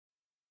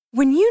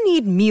When you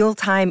need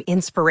mealtime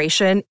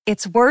inspiration,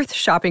 it's worth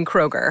shopping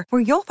Kroger,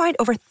 where you'll find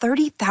over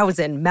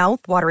 30,000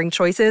 mouth-watering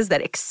choices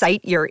that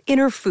excite your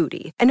inner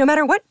foodie. And no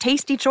matter what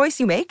tasty choice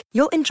you make,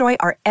 you'll enjoy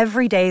our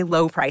everyday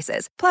low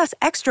prices, plus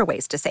extra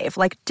ways to save,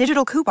 like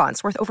digital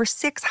coupons worth over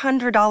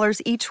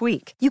 $600 each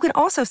week. You can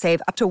also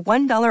save up to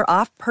 $1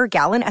 off per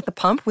gallon at the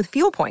pump with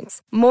fuel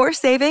points. More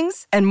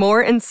savings and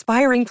more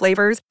inspiring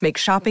flavors make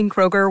shopping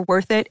Kroger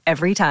worth it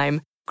every time.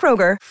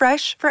 Kroger,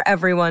 fresh for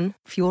everyone.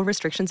 Fuel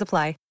restrictions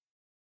apply.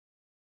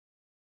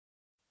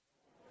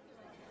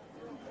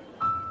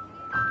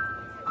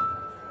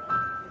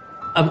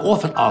 I'm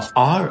often asked,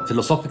 are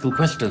philosophical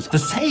questions the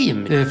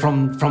same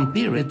from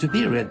period to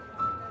period?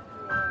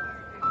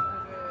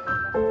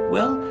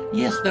 Well,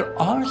 yes, there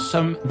are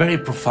some very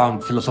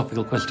profound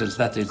philosophical questions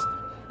that is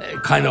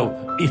kind of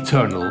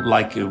eternal,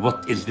 like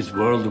what is this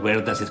world, where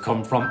does it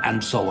come from,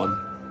 and so on.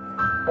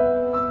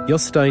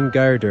 Jostein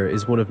Gaarder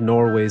is one of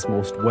Norway's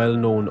most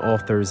well-known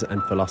authors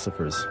and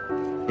philosophers.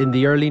 In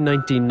the early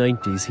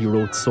 1990s, he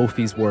wrote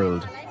Sophie's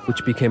World,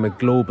 which became a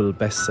global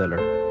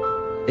bestseller.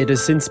 It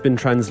has since been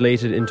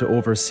translated into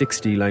over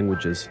 60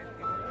 languages.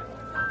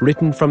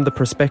 Written from the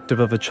perspective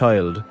of a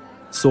child,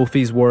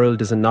 Sophie's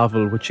World is a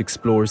novel which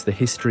explores the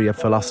history of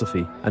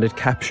philosophy, and it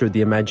captured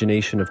the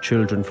imagination of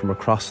children from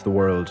across the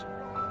world.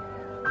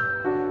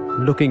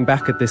 Looking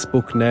back at this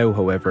book now,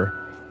 however,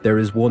 there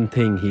is one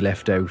thing he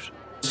left out.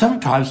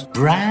 Sometimes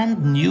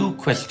brand new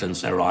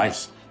questions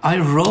arise. I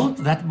wrote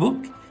that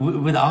book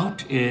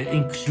without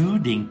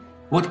including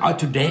what I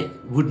today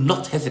would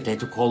not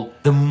hesitate to call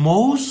the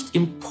most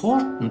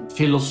important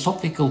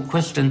philosophical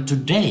question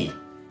today.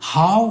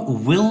 How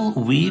will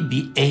we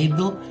be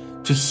able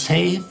to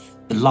save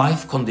the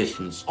life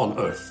conditions on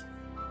Earth?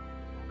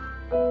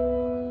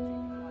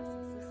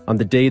 On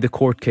the day the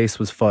court case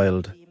was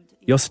filed,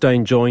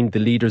 Jostein joined the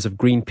leaders of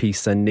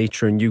Greenpeace and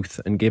Nature and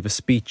Youth and gave a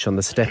speech on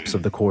the steps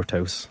of the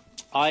courthouse.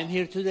 I'm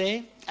here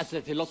today as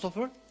a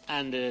philosopher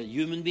and a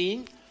human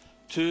being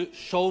to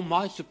show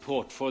my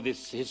support for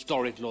this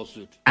historic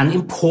lawsuit. An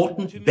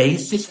important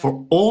basis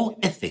for all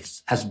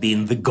ethics has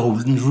been the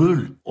golden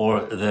rule,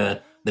 or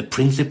the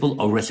principle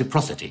of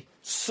reciprocity.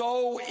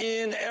 So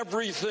in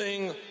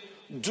everything,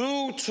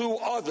 do to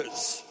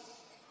others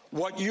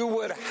what you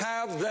would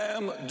have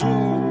them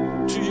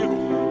do to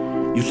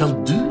you. You shall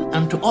do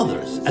unto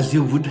others as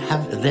you would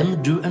have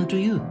them do unto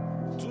you.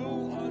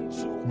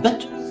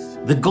 But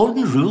the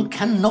golden rule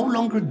can no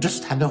longer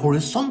just have a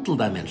horizontal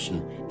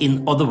dimension.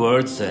 In other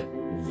words,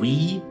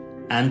 we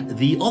and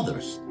the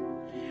others.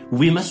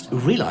 We must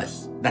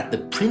realize that the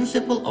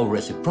principle of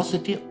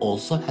reciprocity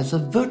also has a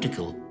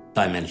vertical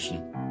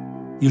dimension.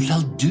 You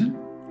shall do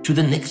to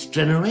the next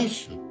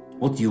generation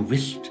what you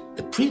wished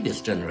the previous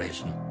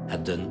generation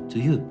had done to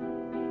you.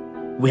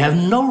 We have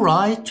no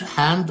right to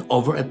hand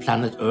over a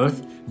planet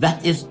Earth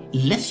that is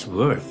less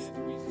worth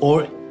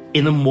or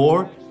in a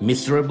more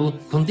miserable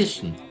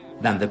condition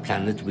than the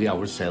planet we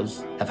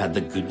ourselves have had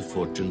the good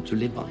fortune to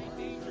live on.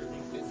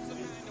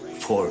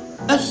 For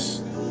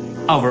us,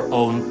 our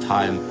own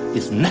time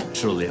is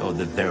naturally of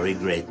the very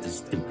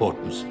greatest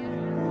importance.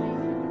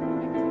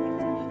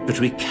 But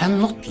we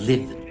cannot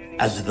live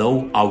as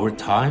though our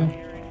time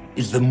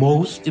is the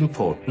most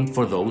important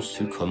for those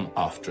who come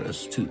after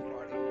us too.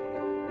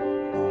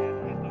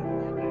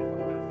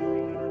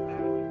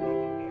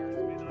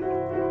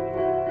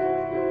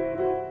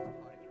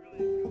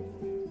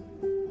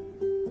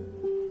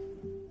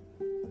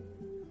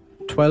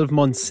 "12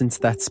 months since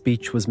that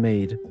speech was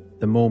made,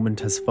 the moment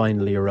has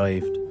finally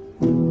arrived.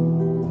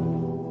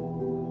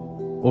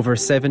 Over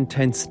 7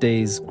 tense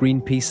days,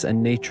 Greenpeace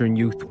and Nature and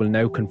Youth will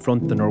now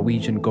confront the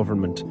Norwegian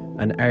government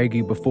and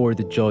argue before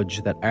the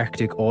judge that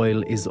Arctic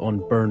oil is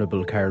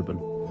unburnable carbon.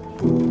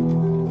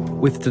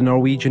 With the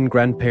Norwegian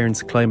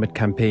Grandparents' Climate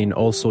Campaign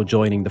also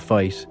joining the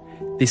fight,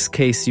 this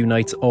case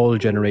unites all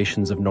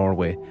generations of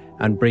Norway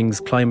and brings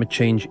climate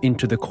change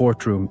into the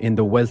courtroom in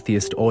the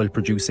wealthiest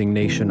oil-producing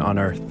nation on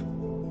earth.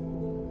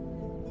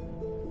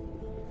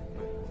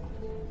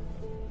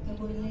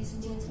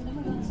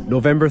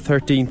 November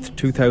 13th,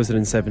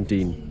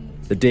 2017,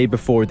 the day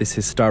before this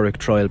historic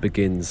trial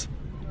begins.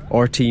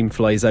 Our team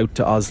flies out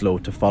to Oslo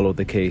to follow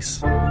the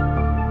case.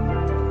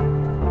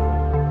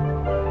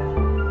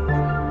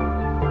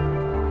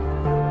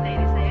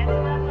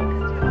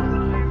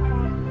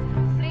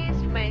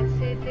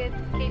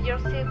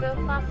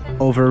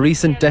 Over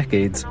recent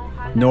decades,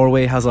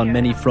 Norway has on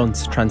many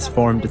fronts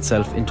transformed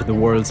itself into the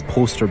world's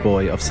poster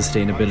boy of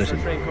sustainability.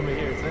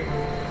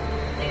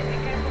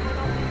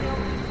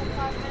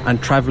 And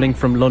travelling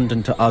from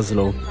London to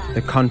Oslo,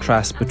 the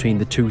contrast between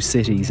the two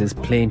cities is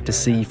plain to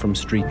see from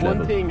street level.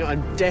 One thing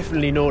I'm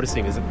definitely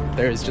noticing is that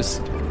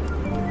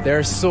there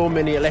are so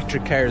many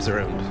electric cars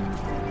around.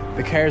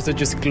 The cars are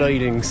just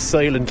gliding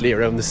silently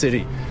around the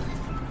city.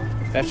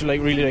 I have to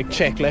really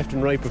check left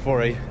and right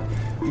before I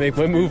make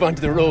my move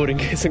onto the road in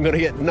case I'm going to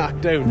get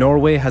knocked down.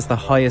 Norway has the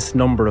highest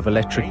number of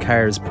electric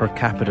cars per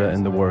capita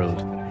in the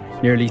world,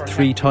 nearly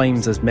 3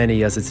 times as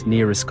many as its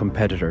nearest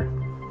competitor.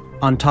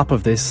 On top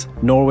of this,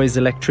 Norway's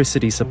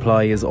electricity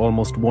supply is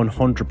almost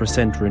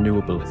 100%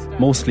 renewable,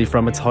 mostly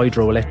from its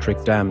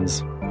hydroelectric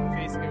dams.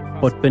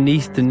 But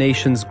beneath the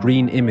nation's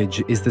green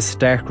image is the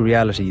stark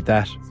reality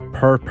that,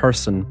 per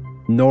person,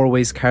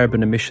 Norway's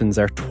carbon emissions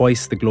are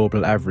twice the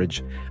global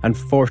average and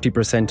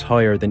 40%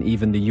 higher than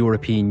even the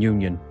European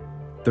Union.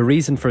 The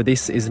reason for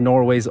this is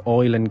Norway's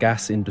oil and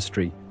gas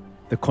industry,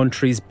 the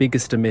country's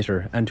biggest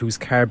emitter and whose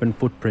carbon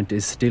footprint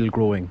is still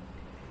growing.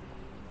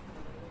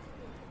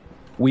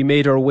 We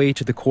made our way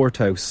to the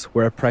courthouse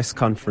where a press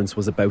conference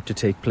was about to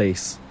take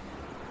place.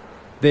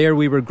 There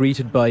we were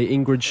greeted by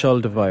Ingrid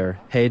Skjoldeveier,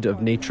 head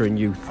of Nature and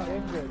Youth.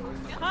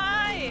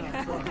 Hi,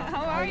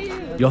 how are you?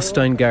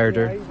 Jostein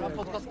Gaarder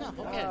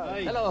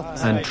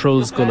and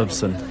Truls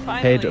Gullivsson,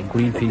 head of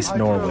Greenpeace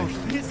Norway.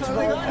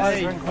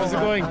 Hi, how's it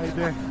going?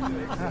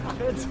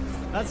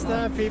 That's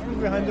the people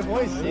behind the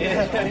voice.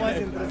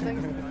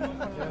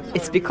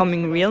 It's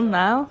becoming real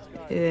now.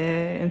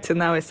 Until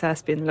now it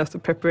has been lots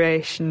of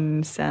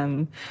preparations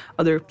and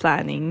other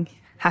planning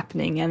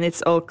happening, and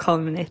it's all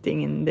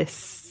culminating in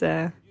this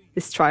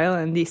trial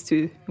and these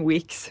 2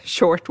 weeks,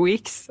 short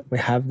weeks. We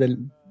have the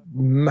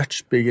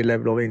much bigger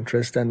level of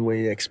interest than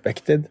we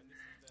expected,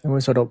 and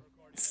we sort of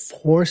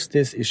force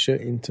this issue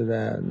into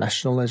the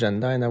national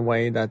agenda in a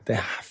way that they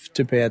have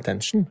to pay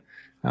attention.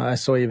 I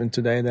saw even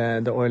today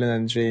the Oil and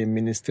Energy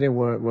Ministry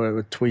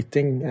were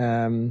tweeting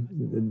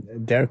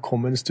their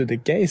comments to the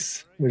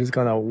case, which is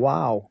kind of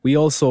wow. We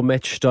also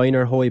met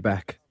Steinar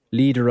Høibæk,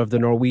 leader of the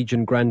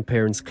Norwegian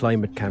Grandparents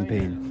Climate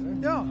Campaign.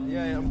 Yeah,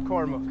 I'm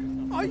Cormac.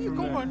 Oh, you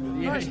go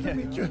on. Nice to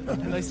meet you.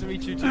 Nice to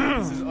meet you too.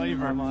 This is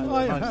Ivor.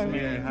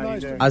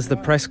 Nice. As the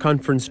press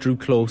conference drew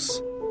close,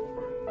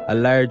 a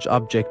large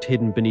object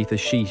hidden beneath a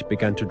sheet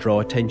began to draw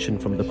attention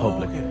from the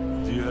public.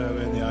 Do you have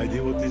any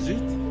idea what is it?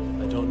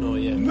 I don't know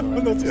yet. No,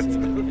 not yet.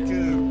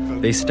 Okay.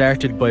 They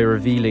started by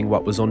revealing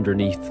what was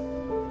underneath.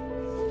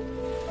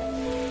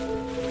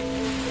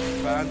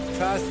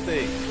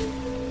 Fantastic.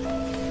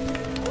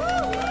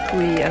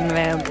 We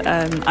unveiled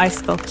an ice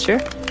sculpture.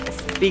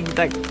 It's a big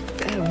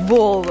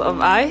wall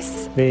of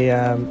ice.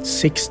 The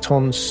 6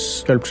 tons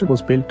sculpture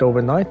was built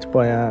overnight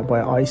by an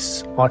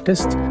ice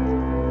artist.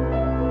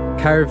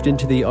 Carved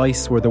into the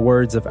ice were the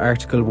words of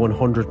Article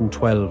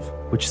 112,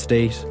 which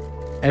state,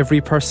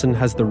 "Every person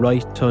has the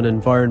right to an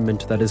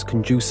environment that is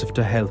conducive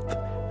to health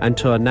and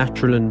to a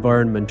natural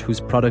environment whose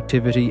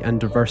productivity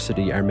and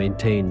diversity are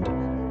maintained.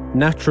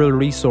 Natural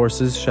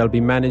resources shall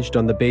be managed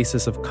on the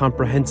basis of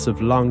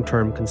comprehensive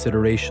long-term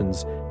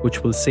considerations,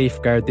 which will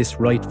safeguard this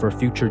right for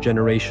future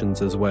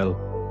generations as well.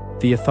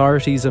 The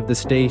authorities of the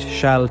state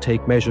shall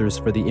take measures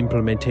for the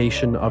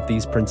implementation of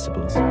these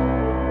principles."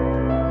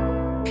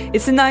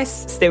 It's a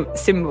nice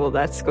symbol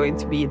that's going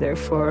to be there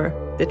for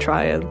the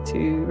trial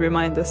to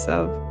remind us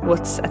of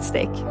what's at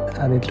stake.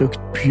 And it looked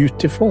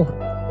beautiful.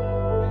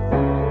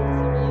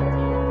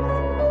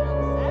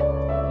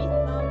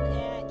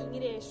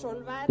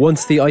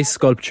 Once the ice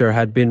sculpture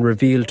had been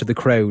revealed to the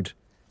crowd,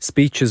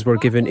 speeches were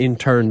given in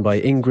turn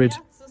by Ingrid,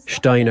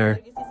 Steinar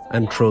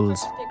and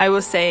Truls. I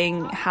was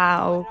saying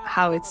how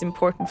it's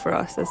important for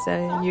us as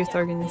a youth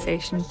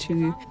organization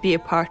to be a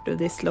part of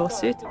this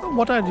lawsuit.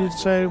 What I did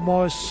say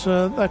was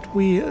that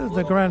we,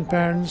 the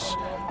grandparents,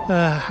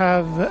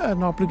 have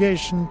an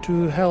obligation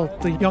to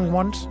help the young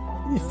ones.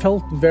 It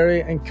felt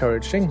very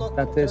encouraging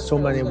that there's so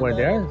many were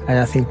there, and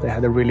I think they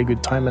had a really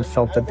good time and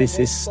felt that this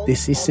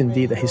is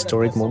indeed a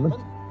historic moment.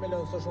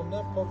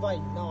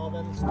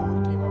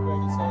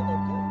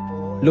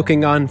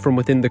 Looking on from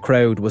within the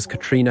crowd was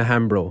Katrina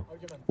Hambro,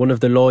 one of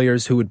the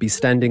lawyers who would be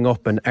standing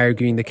up and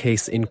arguing the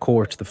case in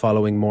court the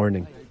following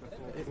morning.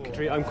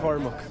 Katrina, I'm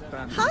Cormac.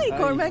 Hi,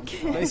 Cormac.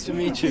 Nice to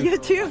meet you. You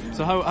too.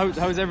 So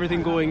how's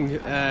everything going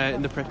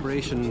in the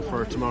preparation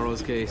for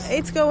tomorrow's case?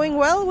 It's going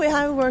well. We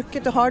have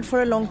worked hard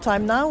for a long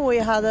time now. We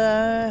had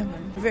a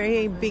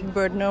very big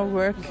burden of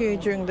work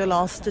during the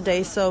last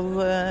days of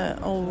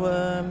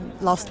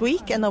last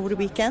week and over the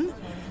weekend.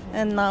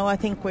 And now I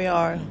think we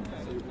are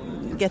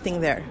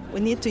getting there.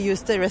 We need to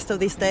use the rest of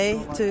this day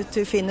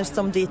to finish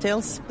some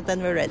details, but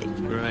then we're ready.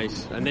 Right,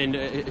 and then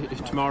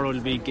tomorrow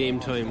will be game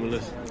time, will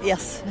it?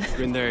 Yes.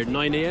 You're in there,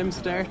 9 a.m.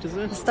 start, is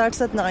it? It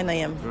starts at 9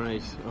 a.m.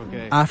 Right,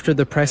 okay. After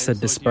the press had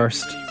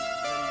dispersed,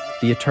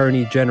 the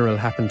Attorney General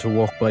happened to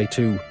walk by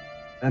too.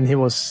 And he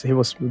was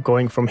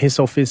going from his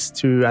office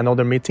to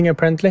another meeting,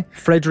 apparently.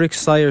 Fredrik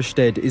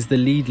Sejersted is the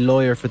lead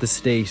lawyer for the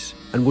state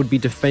and would be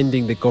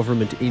defending the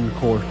government in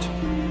court.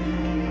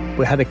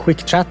 We had a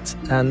quick chat,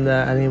 and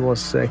he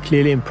was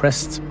clearly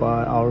impressed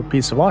by our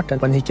piece of art. And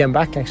when he came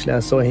back, actually, I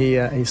saw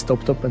he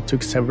stopped up and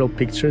took several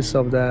pictures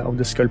of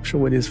the sculpture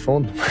with his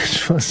phone,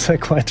 which was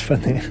quite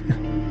funny.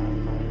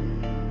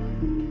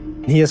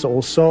 He has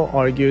also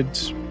argued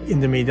in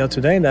the media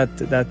today that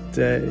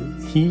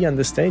he and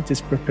the state is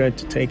prepared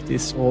to take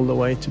this all the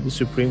way to the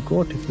Supreme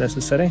Court if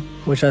necessary,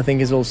 which I think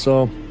is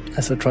also,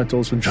 as I tried to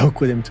also joke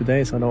with him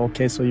today, so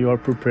okay, so you are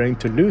preparing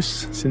to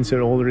lose since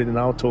you're already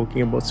now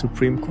talking about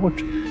Supreme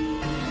Court.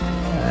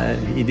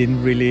 He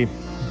didn't really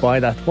buy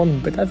that one,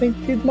 but I think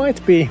it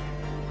might be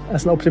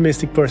As an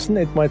optimistic person,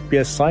 it might be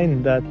a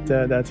sign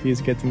that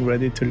he's getting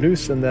ready to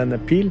lose and then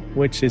appeal,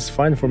 which is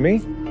fine for me.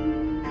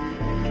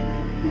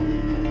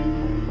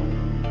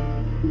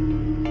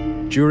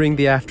 During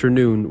the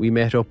afternoon, we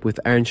met up with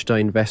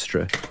Arnstein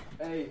Vestre,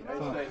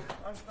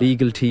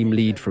 legal team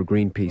lead for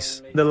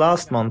Greenpeace. The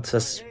last month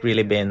has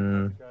really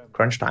been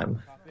crunch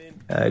time.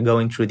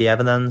 Going through the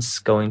evidence,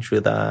 going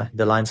through the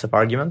lines of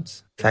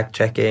argument,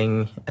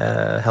 fact-checking,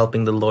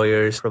 helping the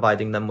lawyers,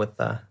 providing them with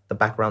the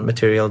background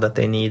material that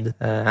they need,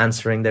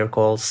 answering their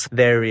calls.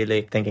 They're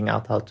really thinking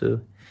out how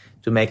to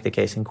make the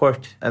case in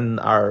court.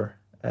 And our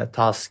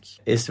task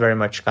is very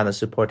much kind of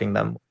supporting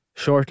them.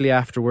 Shortly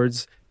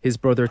afterwards, his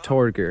brother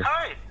Torgeir,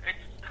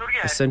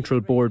 a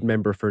central board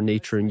member for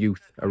Nature and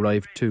Youth,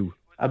 arrived too.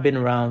 I've been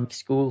around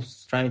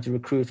schools trying to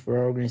recruit for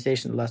our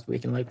organization last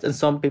week, and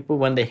some people,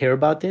 when they hear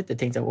about it, they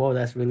think that, whoa,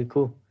 that's really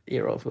cool.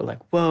 You're also like,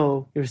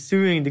 whoa, you're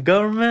suing the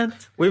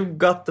government? We've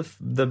got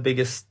the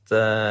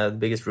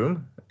biggest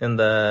room in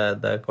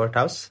the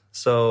courthouse,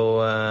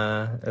 so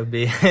it'll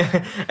be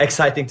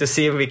exciting to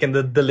see if we can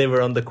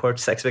deliver on the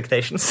court's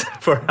expectations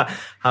for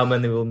how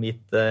many we'll meet.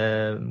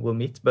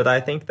 But I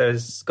think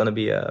there's going to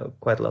be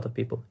quite a lot of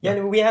people. Yeah,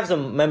 we have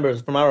some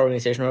members from our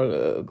organization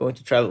who are going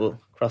to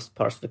travel across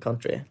parts of the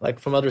country, like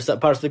from other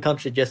parts of the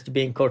country, just to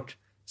be in court.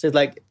 So it's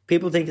like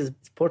people think it's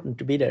important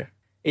to be there.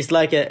 It's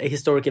like a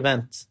historic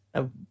event,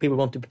 and people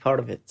want to be part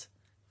of it.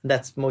 And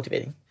that's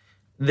motivating.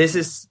 This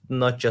is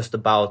not just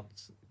about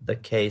the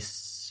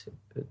case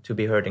to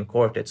be heard in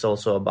court. It's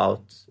also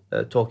about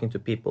talking to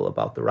people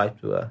about the right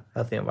to a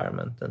healthy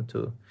environment and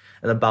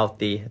about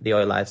the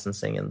oil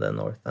licensing in the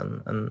north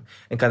and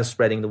kind of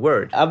spreading the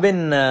word. I've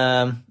been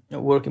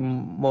working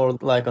more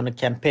like on a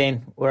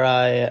campaign where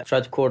I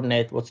try to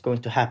coordinate what's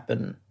going to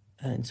happen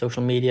in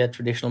social media,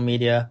 traditional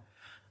media,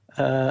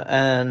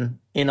 and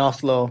in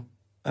Oslo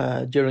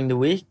during the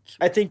week.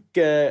 I think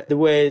the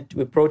way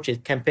to approach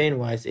it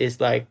campaign-wise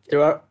is like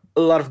there are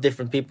a lot of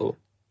different people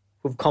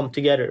who've come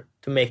together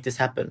to make this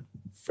happen.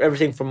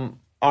 Everything from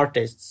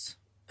artists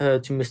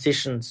to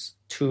musicians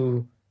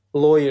to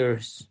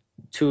lawyers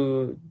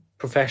to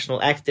professional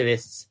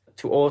activists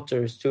to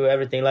authors to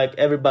everything. Like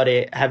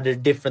everybody have their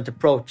different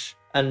approach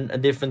and a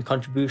different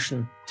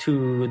contribution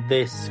to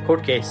this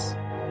court case.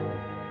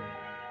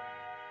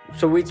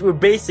 So we're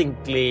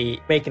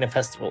basically making a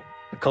festival,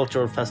 a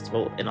cultural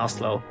festival in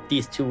Oslo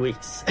these 2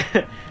 weeks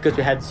because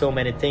we had so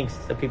many things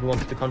that people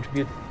wanted to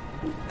contribute.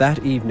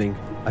 That evening,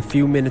 a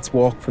few minutes'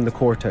 walk from the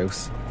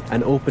courthouse,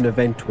 an open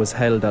event was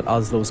held at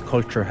Oslo's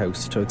Culture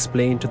House to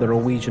explain to the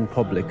Norwegian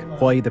public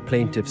why the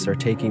plaintiffs are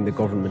taking the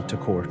government to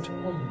court.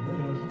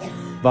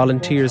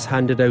 Volunteers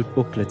handed out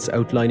booklets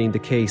outlining the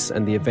case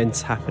and the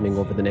events happening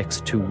over the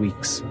next 2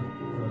 weeks.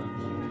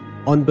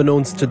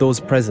 Unbeknownst to those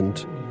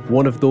present,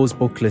 one of those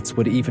booklets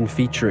would even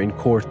feature in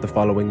court the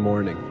following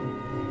morning.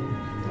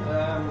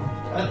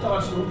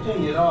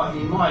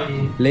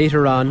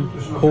 Later on,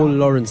 Paul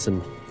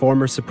Lorentzen,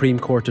 former Supreme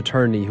Court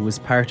attorney who was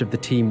part of the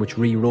team which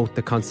rewrote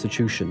the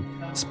Constitution,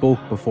 spoke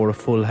before a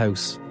full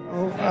house.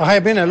 I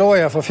have been a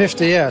lawyer for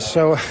 50 years,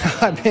 so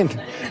I've been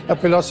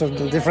up in lots of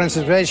different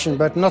situations,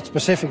 but not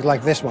specific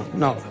like this one,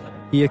 no.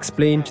 He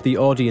explained to the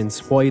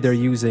audience why they're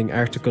using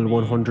Article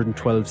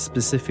 112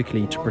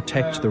 specifically to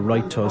protect the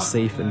right to a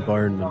safe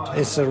environment.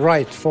 It's a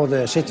right for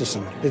the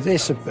citizen. It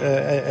is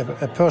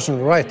a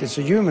personal right. It's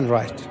a human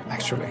right,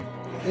 actually.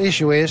 The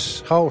issue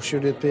is, how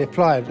should it be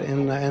applied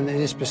in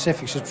a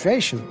specific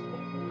situation?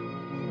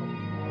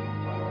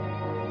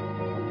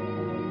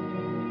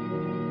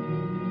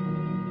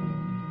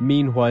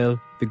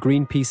 Meanwhile, the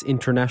Greenpeace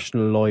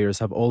International lawyers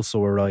have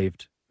also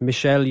arrived.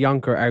 Michelle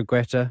Jonker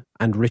Argueta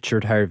and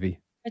Richard Harvey.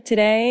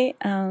 Today,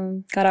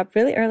 got up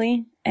really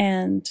early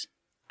and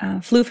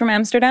flew from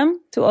Amsterdam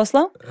to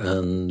Oslo.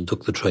 And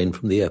took the train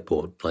from the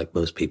airport, like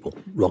most people.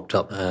 Rocked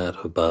up at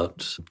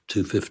about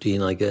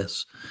 2:15, I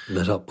guess.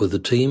 Met up with the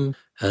team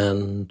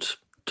and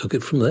took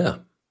it from there.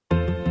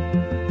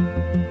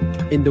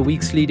 In the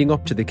weeks leading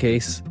up to the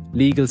case,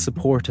 legal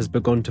support has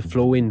begun to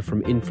flow in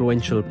from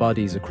influential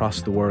bodies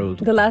across the world.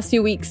 The last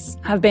few weeks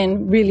have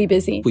been really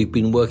busy. We've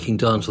been working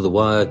down to the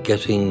wire,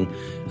 getting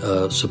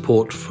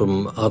support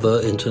from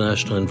other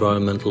international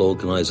environmental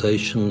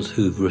organizations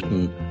who've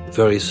written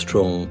very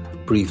strong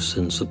briefs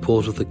in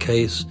support of the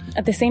case.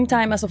 At the same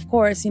time as, of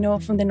course,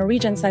 from the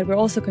Norwegian side, we're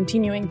also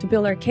continuing to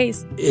build our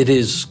case. It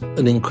is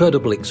an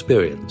incredible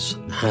experience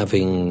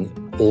having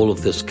all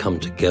of this come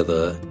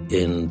together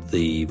in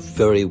the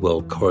very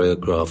well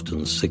choreographed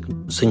and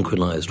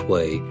synchronized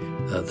way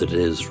that it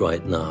is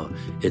right now.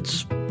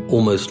 It's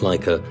almost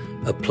like a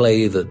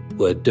play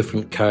where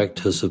different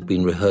characters have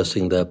been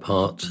rehearsing their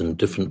parts in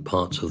different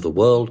parts of the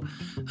world,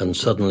 and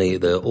suddenly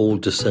they're all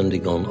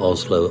descending on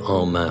Oslo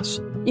en masse.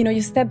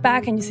 You step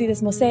back and you see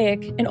this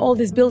mosaic and all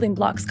these building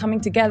blocks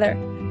coming together,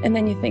 and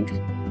then you think,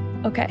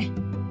 okay,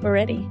 we're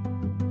ready.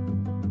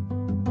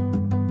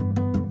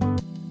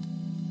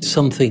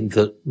 Something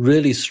that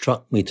really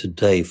struck me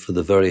today for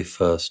the very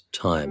first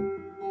time.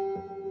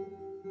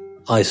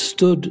 I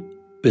stood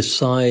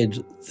beside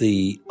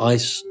the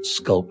ice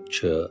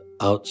sculpture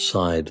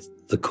outside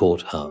the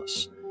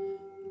courthouse.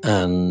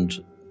 And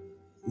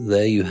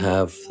there you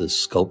have the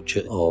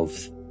sculpture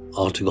of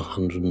Article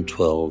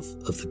 112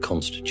 of the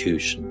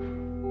Constitution.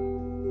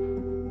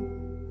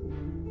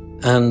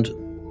 And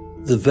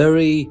the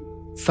very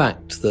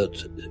fact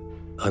that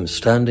I'm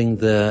standing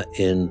there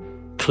in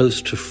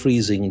close to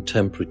freezing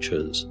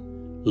temperatures,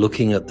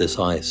 looking at this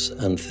ice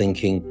and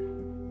thinking,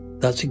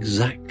 that's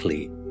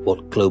exactly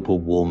what global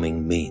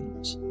warming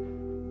means.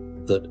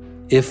 That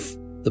if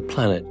the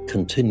planet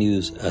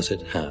continues as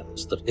it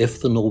has, that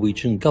if the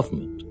Norwegian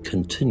government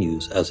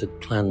continues as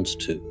it plans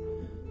to,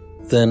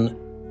 then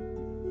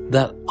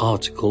that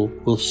article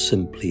will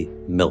simply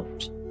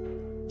melt.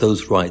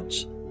 Those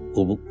rights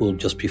will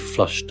just be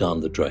flushed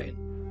down the drain.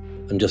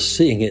 And just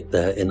seeing it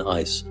there in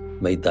ice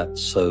made that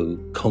so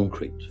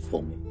concrete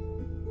for me.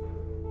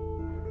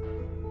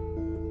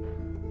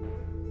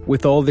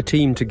 With all the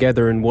team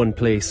together in one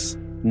place,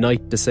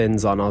 night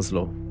descends on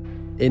Oslo.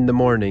 In the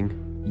morning,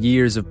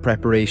 years of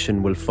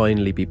preparation will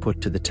finally be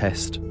put to the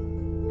test.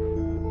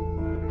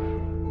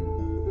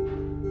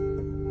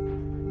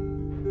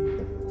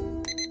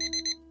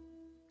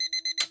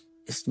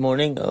 This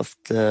morning of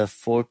the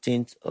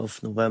 14th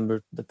of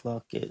November, the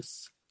clock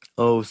is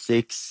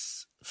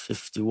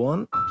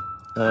 06:51,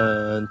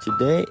 and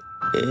today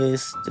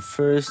is the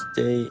first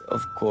day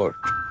of court.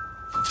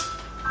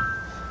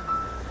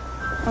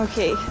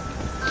 Okay,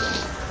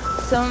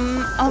 so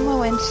I'm on my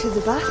way to the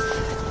bus.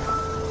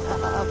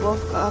 I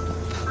woke up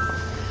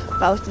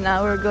about an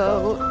hour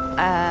ago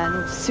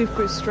and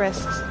super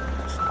stressed.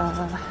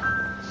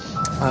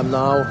 I'm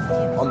now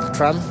on the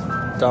tram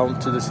down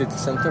to the city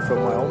center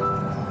from my home.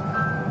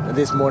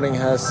 This morning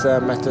has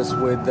met us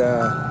with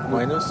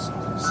minus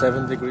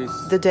 7 degrees.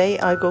 The day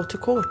I go to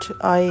court,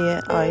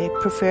 I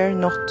prefer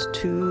not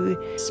to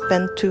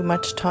spend too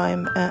much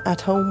time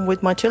at home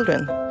with my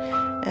children.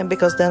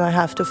 Because then I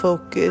have to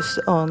focus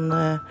on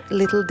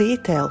little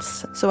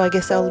details. So I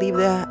guess I'll leave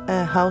the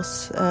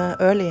house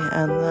early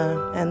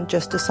and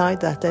just decide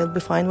that they'll be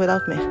fine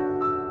without me.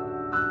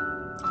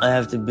 I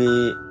have to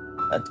be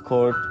at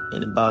court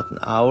in about an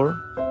hour.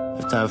 I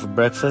have time for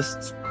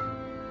breakfast.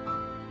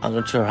 I'm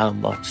not sure how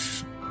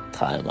much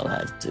time I'll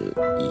have to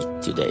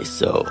eat today,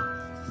 so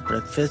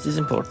breakfast is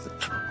important.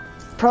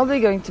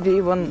 Probably going to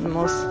be one of the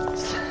most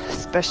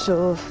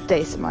special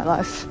days of my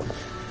life.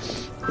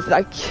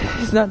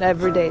 It's not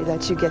every day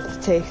that you get to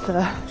take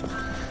the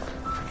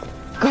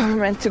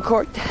government to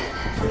court.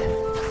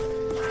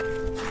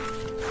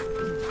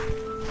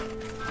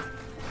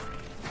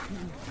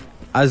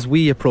 As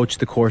we approached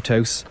the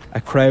courthouse,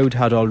 a crowd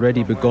had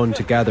already begun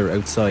to gather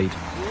outside.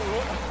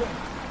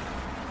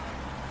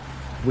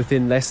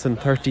 Within less than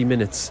 30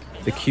 minutes,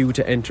 the queue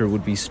to enter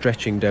would be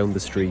stretching down the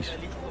street.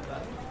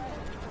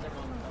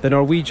 The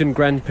Norwegian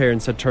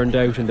grandparents had turned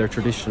out in their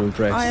traditional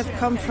dress. I have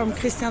come from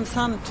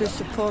Kristiansand to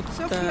support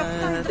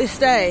this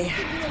day.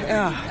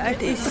 Yeah,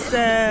 it is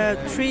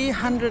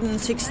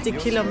 360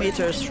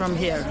 kilometers from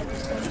here.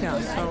 Yeah,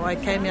 so I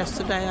came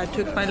yesterday. I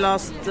took my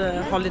last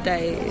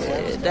holiday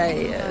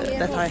day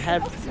that I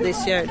had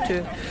this year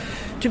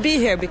to be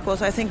here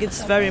because I think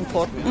it's very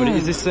important. But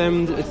is this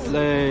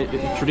a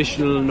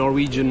traditional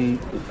Norwegian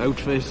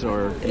outfit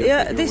or?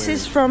 Yeah, this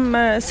is from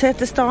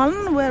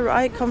Setesdalen, where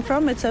I come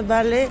from. It's a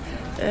valley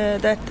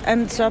that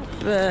ends up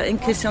in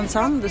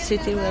Kristiansand, the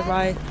city where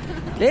I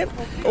live.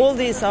 All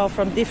these are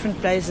from different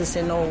places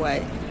in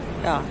Norway.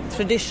 Yeah,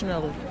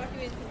 traditional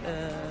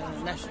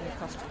national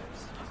costumes.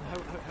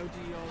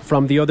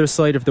 From the other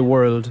side of the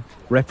world,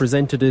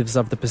 representatives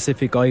of the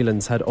Pacific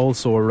Islands had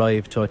also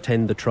arrived to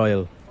attend the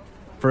trial.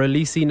 For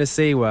Elisi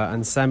Nasewa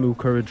and Samu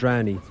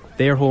Kuridrani,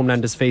 their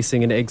homeland is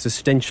facing an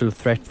existential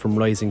threat from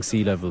rising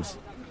sea levels.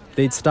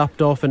 They'd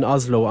stopped off in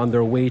Oslo on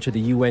their way to the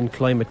UN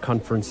Climate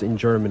Conference in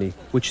Germany,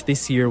 which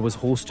this year was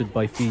hosted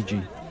by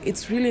Fiji.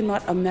 It's really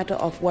not a matter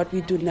of what we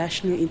do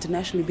nationally,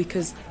 internationally,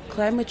 because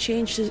climate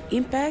change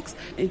impacts,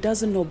 it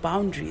doesn't know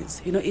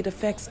boundaries. You know, it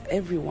affects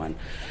everyone.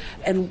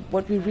 And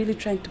what we're really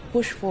trying to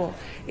push for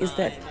is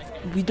that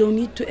we don't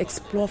need to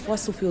explore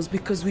fossil fuels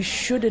because we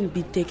shouldn't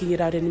be taking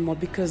it out anymore,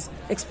 because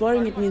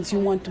exploring it means you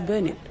want to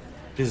burn it.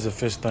 This is the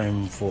first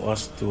time for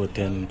us to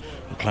attend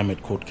a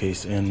climate court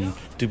case and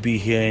to be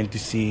here and to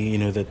see,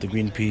 that the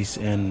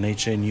Greenpeace and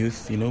Nature and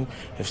Youth,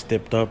 have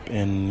stepped up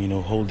and,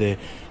 hold their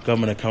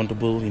government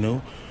accountable,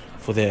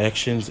 for their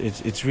actions.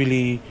 It's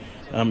really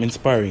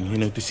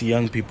inspiring, to see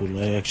young people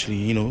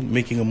actually,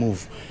 making a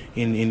move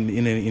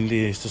in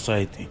the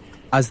society.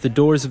 As the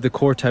doors of the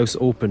courthouse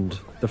opened,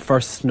 the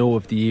first snow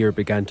of the year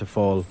began to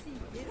fall.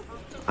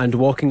 And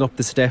walking up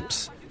the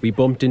steps, we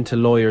bumped into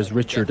lawyers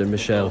Richard and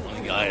Michelle.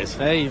 Hey guys.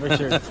 Hey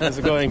Richard, how's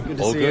it going? Good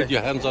to All see good, you.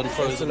 your hands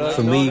unfrozen.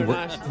 For me,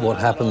 what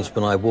happens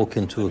when I walk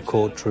into a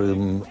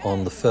courtroom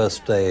on the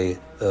first day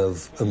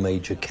of a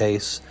major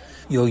case,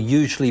 you're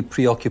usually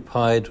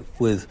preoccupied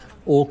with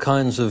all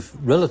kinds of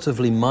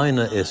relatively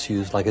minor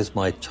issues, like is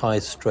my tie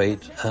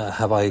straight,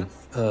 have I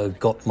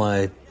got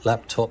my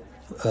laptop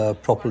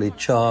properly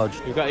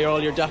charged. You've got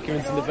all your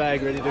documents in the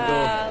bag ready to go.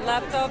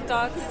 Laptop,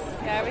 docs,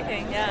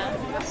 everything, yeah.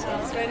 So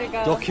it's ready to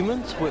go.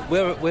 Documents?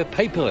 We're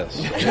paperless.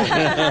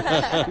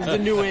 It's the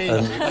new age.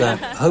 And that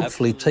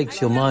hopefully takes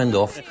your mind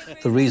off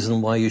the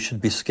reason why you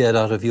should be scared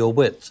out of your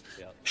wits.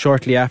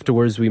 Shortly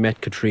afterwards, we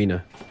met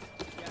Katrina.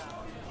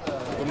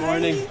 Good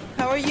morning.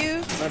 How are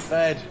you? Not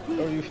bad.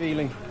 How are you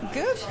feeling?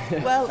 Good.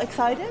 Well,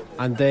 excited.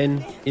 And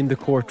then, in the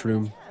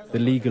courtroom, the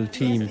legal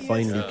team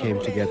finally came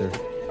together.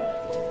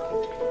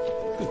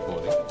 Good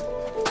morning.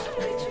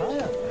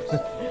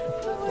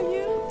 How are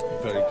you?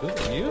 Very good.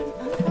 And you?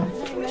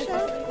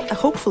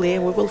 Hopefully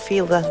we will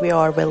feel that we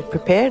are well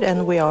prepared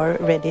and we are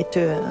ready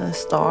to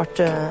start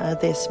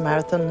this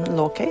marathon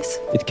law case.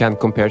 It can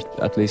compare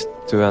at least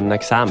to an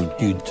exam.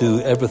 You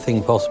do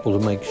everything possible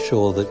to make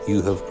sure that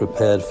you have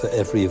prepared for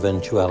every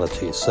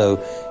eventuality. So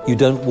you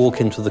don't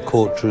walk into the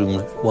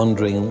courtroom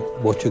wondering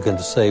what you're going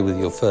to say with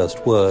your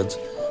first words.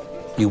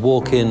 You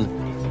walk in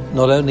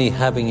not only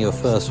having your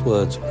first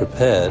words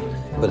prepared,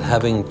 but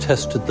having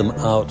tested them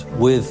out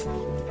with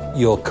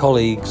your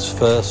colleagues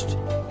first.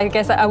 I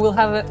guess I will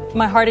have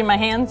my heart in my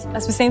hands,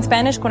 as we say in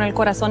Spanish, con el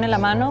corazón en la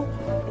mano.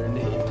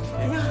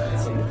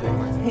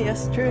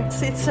 Yes, true.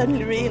 It's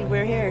suddenly real.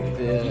 We're here.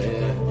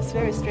 Yeah. It's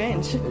very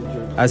strange.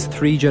 As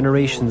 3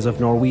 generations of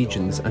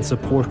Norwegians and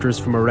supporters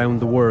from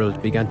around the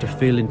world began to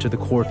fill into the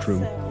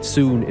courtroom,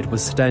 soon it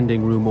was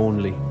standing room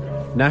only.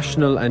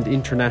 National and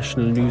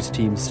international news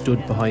teams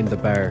stood behind the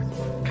bar,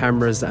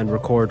 cameras and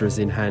recorders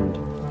in hand.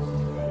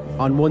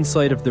 On one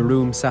side of the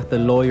room sat the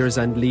lawyers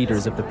and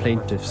leaders of the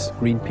plaintiffs,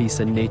 Greenpeace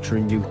and Nature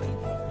and Youth,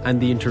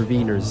 and the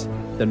interveners,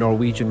 the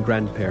Norwegian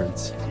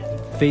grandparents.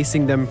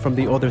 Facing them from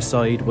the other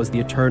side was the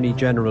Attorney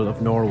General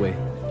of Norway,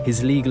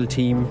 his legal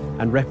team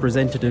and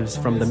representatives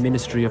from the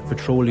Ministry of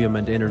Petroleum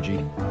and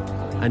Energy.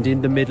 And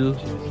in the middle,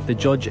 the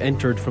judge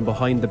entered from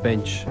behind the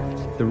bench.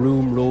 The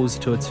room rose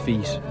to its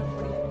feet.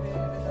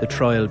 The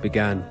trial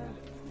began.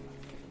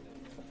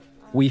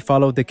 We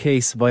followed the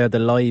case via the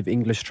live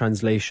English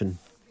translation.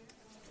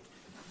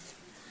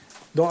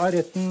 Da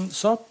retten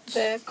satt.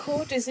 The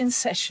court is in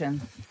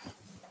session.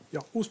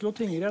 Ja, Oslo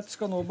tingrett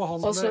skal nå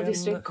behandle Oslo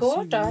District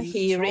Court are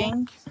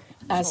hearing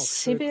a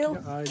civil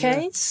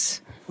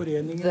case.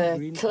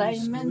 The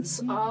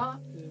claimants are...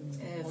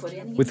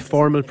 With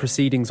formal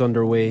proceedings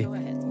underway,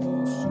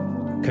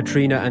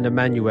 Katrina and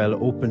Emmanuel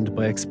opened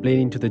by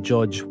explaining to the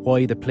judge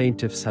why the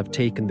plaintiffs have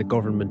taken the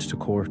government to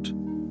court.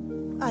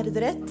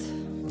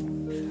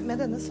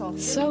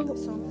 So,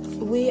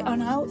 we are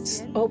now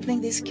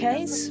opening this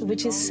case,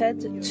 which is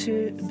said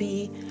to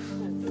be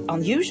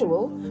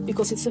unusual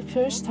because it's the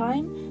first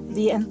time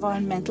the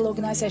environmental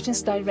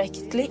organizations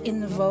directly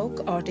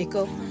invoke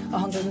Article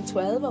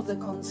 112 of the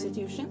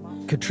Constitution.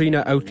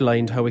 Katrina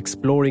outlined how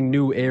exploring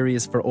new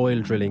areas for oil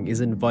drilling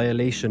is in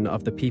violation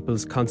of the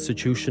people's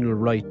constitutional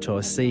right to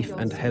a safe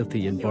and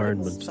healthy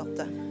environment.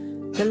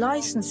 The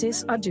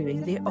licenses are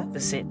doing the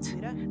opposite.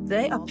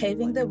 They are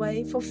paving the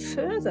way for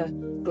further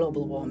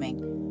global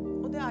warming.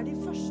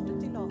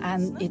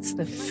 And it's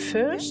the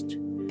first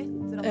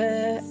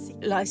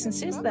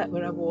licenses that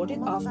were awarded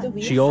after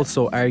we... She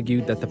also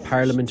argued that the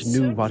Parliament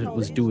knew what it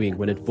was doing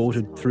when it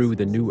voted through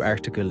the new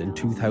article in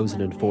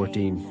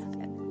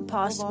 2014.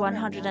 Passed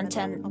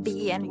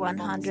 110B and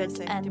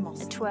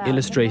 112.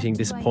 Illustrating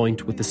this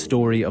point with the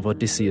story of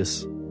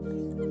Odysseus.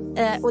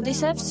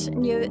 Odysseus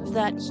knew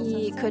that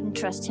he couldn't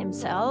trust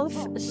himself,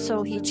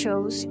 so he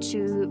chose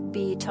to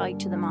be tied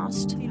to the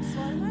mast.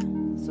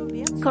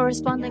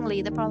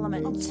 Correspondingly, the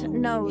Parliament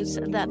knows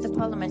that the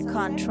Parliament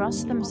can't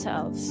trust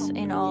themselves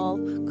in all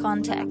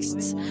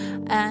contexts,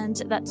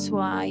 and that's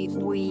why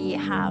we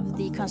have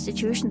the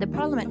Constitution. The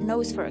Parliament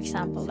knows, for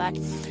example, that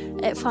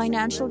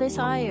financial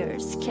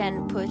desires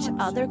can put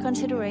other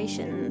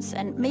considerations,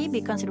 and maybe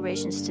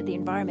considerations to the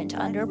environment,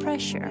 under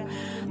pressure.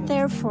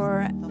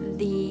 Therefore,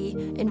 the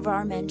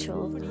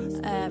environmental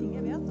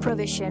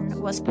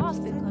provision was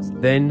passed because...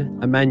 Then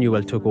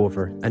Emmanuel took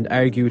over and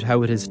argued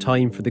how it is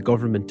time for the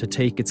government to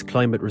take its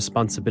climate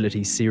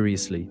responsibility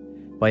seriously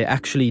by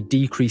actually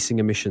decreasing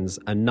emissions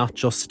and not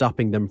just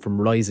stopping them from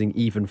rising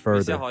even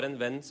further.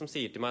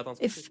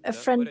 If a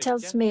friend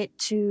tells me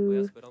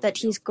that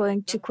he's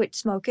going to quit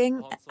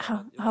smoking,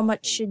 how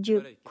much should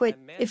you quit?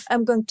 If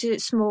I'm going to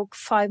smoke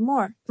 5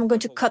 more, I'm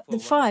going to cut the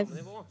 5.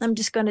 I'm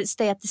just going to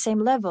stay at the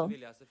same level.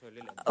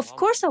 Of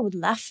course I would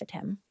laugh at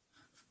him.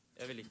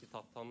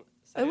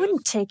 I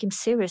wouldn't take him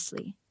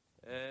seriously.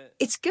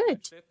 It's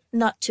good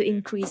not to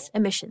increase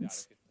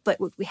emissions, but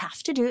what we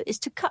have to do is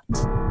to cut.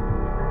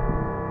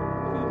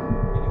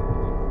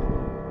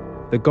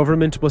 The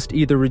government must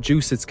either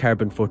reduce its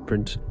carbon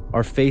footprint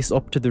or face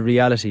up to the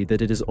reality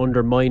that it is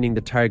undermining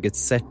the targets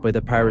set by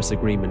the Paris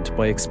Agreement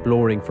by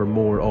exploring for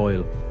more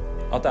oil.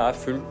 At det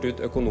fullt ut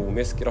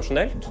økonomisk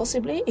rasjonelt.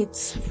 Possibly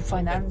it's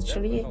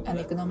financially and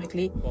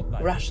economically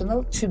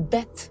rational to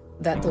bet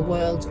that the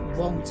world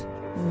won't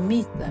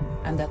meet them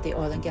and that the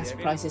oil and gas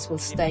prices will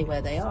stay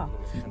where they are.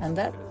 And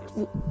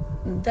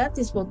that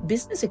is what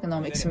business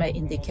economics may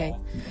indicate.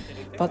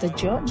 But the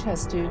judge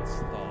has to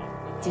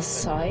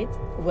decide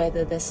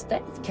whether the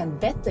state can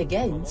bet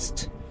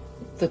against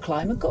the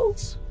climate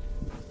goals?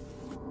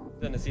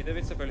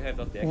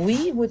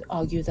 We would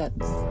argue that,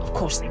 of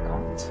course, they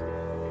can't.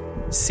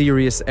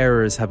 Serious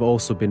errors have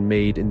also been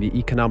made in the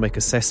economic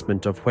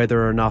assessment of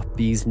whether or not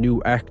these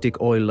new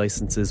Arctic oil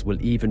licenses will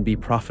even be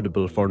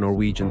profitable for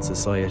Norwegian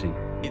society.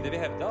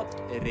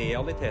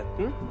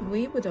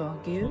 We would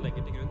argue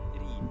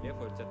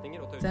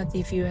that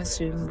if you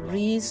assume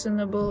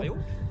reasonable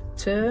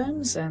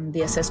terms and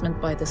the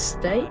assessment by the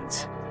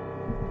state,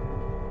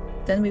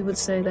 then we would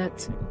say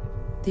that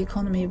the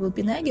economy will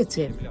be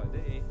negative.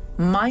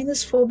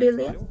 Minus 4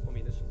 billion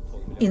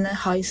in a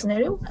high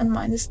scenario and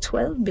minus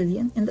 12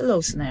 billion in the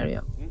low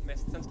scenario.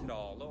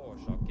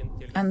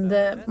 And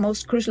the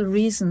most crucial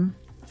reason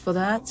for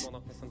that,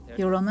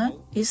 Your Honor,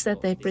 is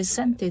that they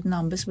presented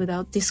numbers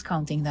without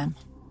discounting them.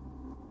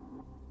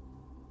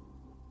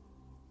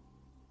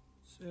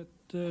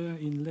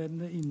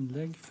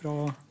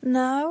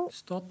 Now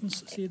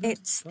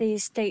it's the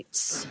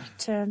state's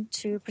turn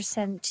to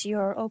present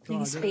your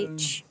opening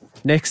speech.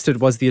 Next, it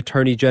was the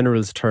Attorney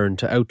General's turn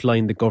to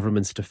outline the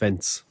government's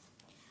defence.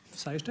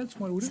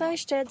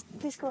 Sejersted,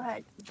 please go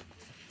ahead.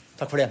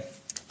 Takk for det.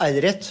 Er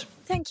det rett?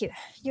 Thank you,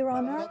 Your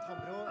Honor.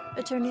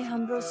 Attorney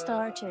Hambro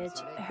started.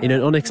 In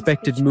an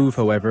unexpected move,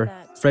 however,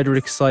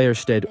 Fredrik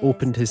Sejersted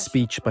opened his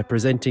speech by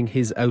presenting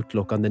his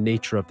outlook on the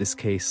nature of this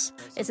case.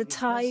 It's a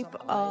type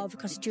of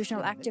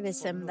constitutional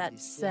activism that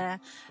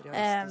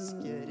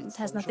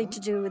has nothing to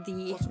do with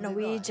the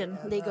Norwegian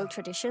legal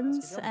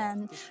traditions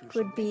and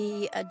could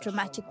be a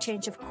dramatic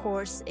change of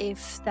course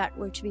if that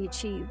were to be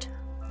achieved.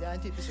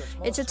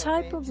 It's a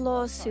type of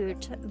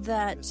lawsuit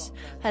that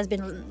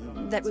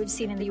we've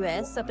seen in the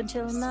US up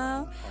until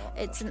now.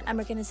 It's an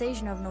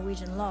Americanization of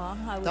Norwegian law,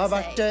 I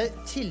would say.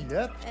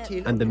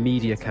 And the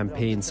media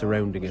campaign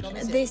surrounding it.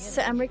 This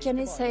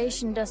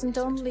Americanization doesn't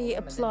only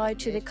apply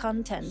to the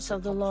contents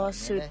of the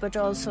lawsuit, but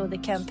also the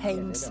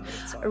campaigns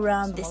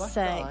around this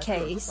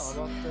case.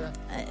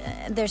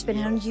 There's been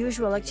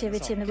unusual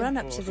activity in the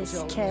run-up to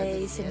this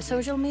case in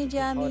social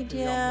media,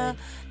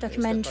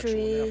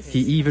 documentaries.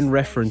 He even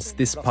referenced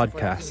this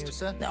podcast.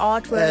 The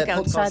artwork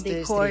outside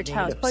the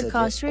courthouse,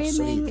 podcast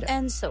streaming,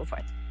 and so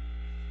forth.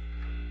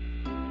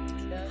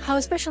 How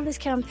special this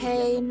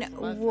campaign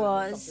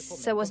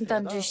wasn't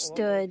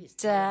understood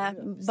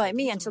by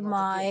me until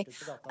my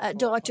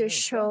daughter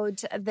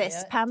showed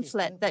this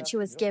pamphlet that she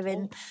was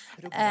given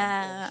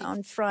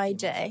on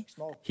Friday.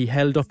 He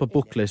held up a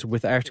booklet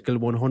with Article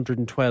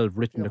 112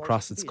 written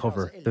across its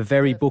cover, the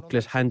very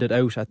booklet handed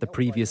out at the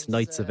previous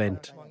night's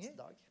event.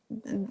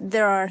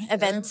 There are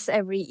events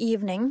every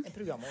evening.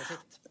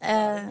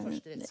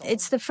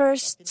 It's the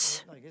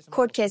first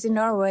court case in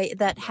Norway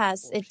that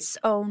has its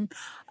own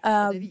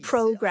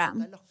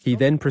program. He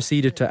then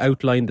proceeded to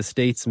outline the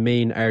state's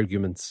main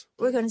arguments.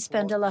 We're going to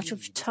spend a lot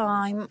of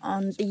time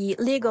on the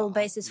legal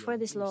basis for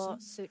this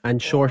lawsuit.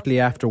 And shortly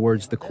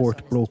afterwards, the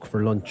court broke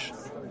for lunch.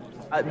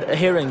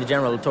 Hearing the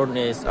general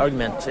attorney's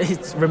argument,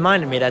 it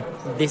reminded me that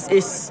this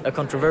is a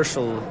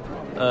controversial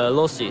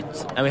lawsuit,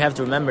 and we have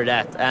to remember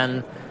that.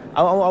 And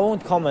I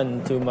won't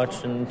comment too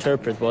much and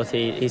interpret what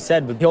he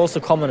said, but he also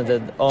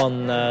commented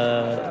on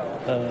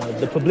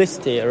the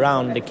publicity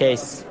around the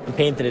case and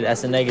painted it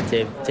as a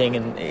negative thing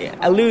and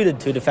alluded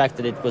to the fact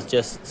that it was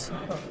just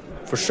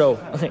for show.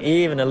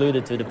 He even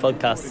alluded to the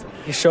podcast.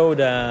 He showed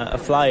a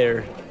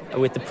flyer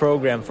with the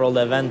program for all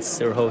the events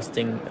they were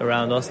hosting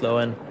around Oslo,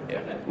 and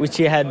which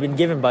he had been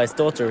given by his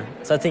daughter.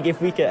 So I think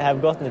if we could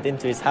have gotten it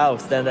into his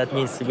house, then that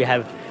means we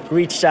have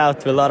reached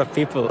out to a lot of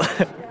people.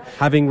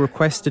 Having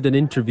requested an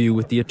interview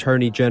with the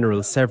Attorney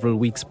General several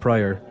weeks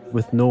prior,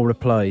 with no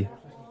reply,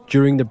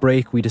 during the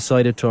break we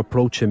decided to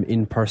approach him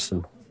in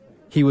person.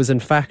 He was in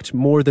fact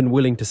more than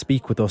willing to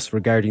speak with us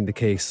regarding the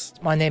case.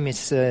 My name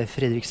is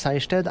Fredrik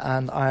Sejersted,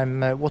 and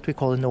I'm what we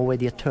call in Norway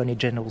the Attorney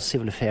General of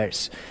Civil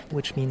Affairs,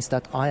 which means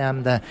that I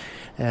am the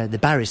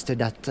barrister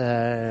that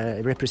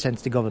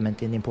represents the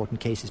government in important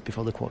cases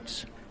before the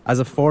courts. As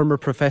a former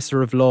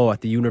professor of law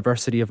at the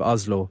University of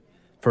Oslo,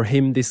 for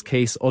him this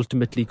case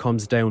ultimately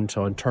comes down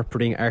to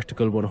interpreting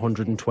Article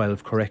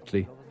 112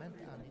 correctly.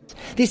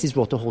 This is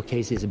what the whole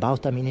case is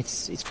about. I mean,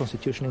 it's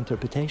constitutional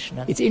interpretation.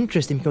 And it's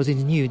interesting because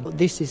it's new.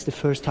 This is the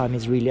first time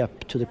it's really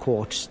up to the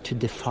courts to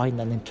define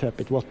and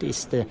interpret what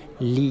is the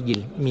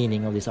legal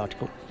meaning of this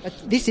article. But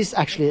this is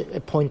actually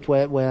a point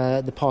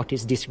where the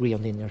parties disagree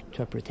on the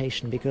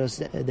interpretation, because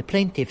the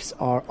plaintiffs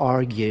are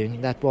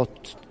arguing that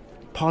what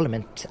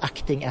Parliament,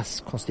 acting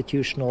as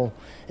constitutional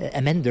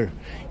amender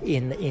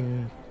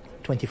in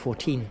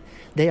 2014,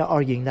 they are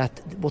arguing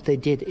that what they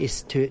did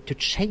is to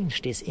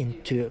change this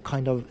into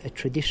kind of a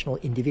traditional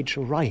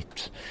individual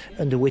right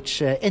under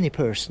which any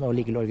person or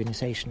legal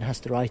organization has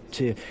the right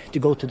to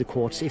go to the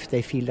courts if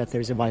they feel that there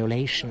is a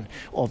violation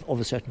of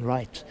a certain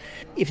right.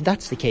 If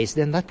that's the case,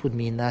 then that would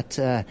mean that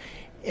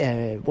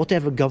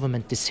whatever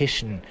government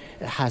decision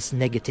has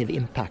negative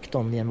impact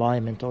on the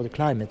environment or the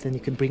climate, then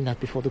you can bring that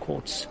before the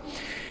courts.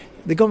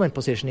 The government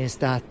position is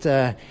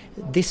that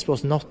this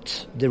was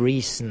not the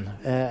reason,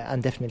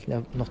 and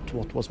definitely not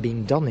what was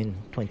being done in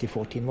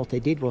 2014. What they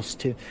did was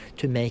to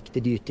make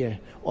the duty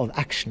of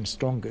action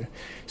stronger.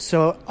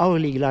 So our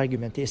legal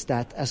argument is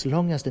that as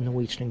long as the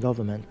Norwegian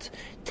government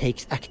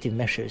takes active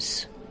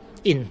measures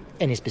in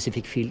any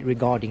specific field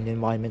regarding the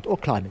environment or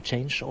climate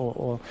change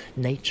or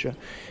nature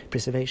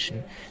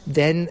preservation,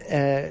 then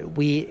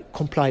we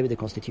comply with the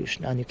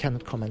Constitution, and you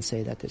cannot come and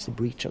say that there's a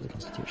breach of the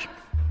Constitution.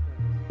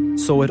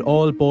 So it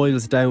all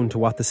boils down to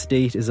what the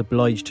state is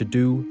obliged to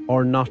do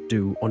or not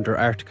do under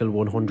Article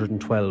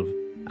 112,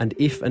 and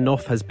if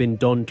enough has been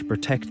done to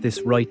protect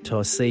this right to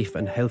a safe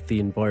and healthy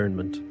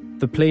environment.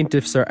 The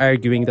plaintiffs are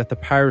arguing that the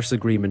Paris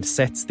Agreement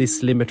sets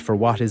this limit for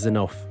what is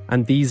enough,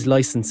 and these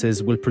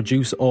licences will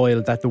produce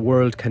oil that the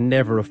world can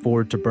never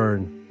afford to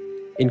burn.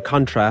 In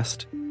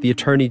contrast, the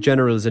Attorney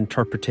General's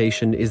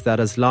interpretation is that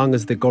as long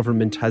as the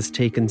government has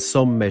taken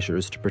some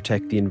measures to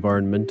protect the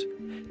environment,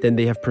 then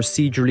they have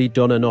procedurally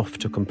done enough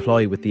to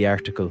comply with the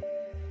article.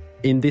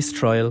 In this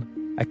trial,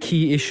 a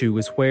key issue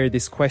is where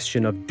this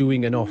question of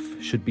doing enough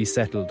should be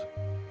settled: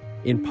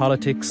 in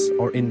politics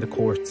or in the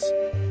courts.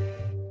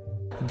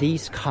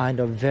 These kind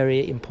of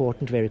very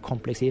important, very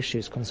complex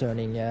issues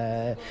concerning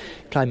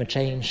climate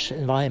change,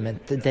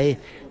 environment, the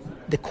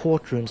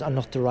courtrooms are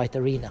not the right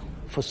arena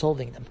for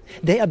solving them.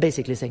 They are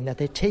basically saying that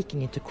they're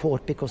taking it to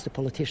court because the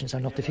politicians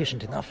are not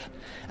efficient enough.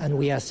 And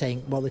we are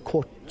saying, well, the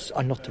courts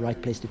are not the right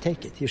place to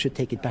take it. You should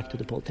take it back to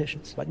the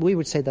politicians. But we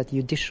would say that the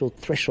judicial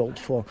threshold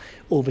for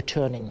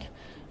overturning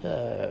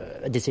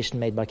a decision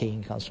made by King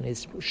and Council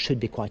should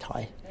be quite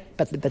high.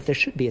 But there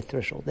should be a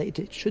threshold.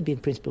 It should be, in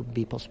principle,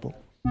 be possible.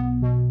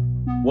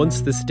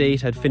 Once the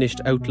state had finished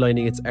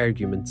outlining its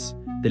arguments,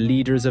 the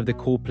leaders of the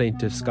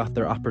co-plaintiffs got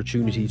their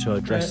opportunity to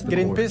address the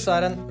court.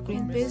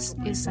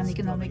 Greenpeace is an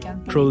economic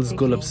and Truls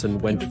Gullufsen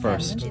went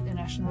first.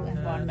 international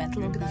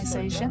environmental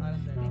organization.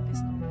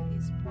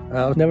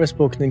 I've never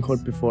spoken in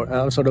court before.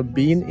 I've sort of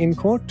been in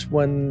court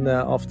when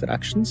after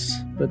actions,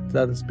 but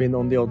that has been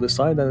on the other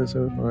side. And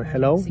so,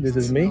 hello, this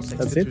is me.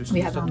 That's it.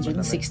 We have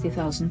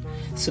 160,000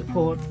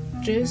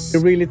 supporters.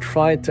 We really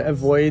try to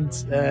avoid,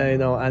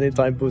 any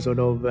type of sort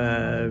of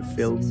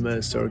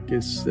film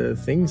circus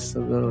things.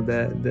 So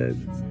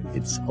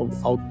it's of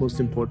utmost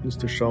importance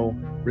to show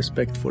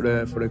respect for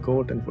the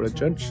court and for the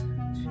judge.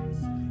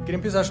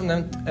 Greenpeace er som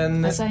nevnt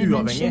en As I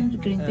uavhengig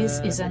mentioned,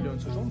 Greenpeace is an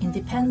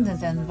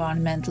independent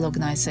environmental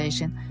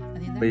organization.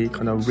 We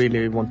kind of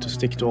really want to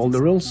stick to all the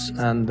rules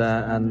and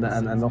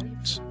not,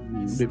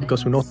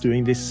 because we're not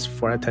doing this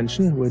for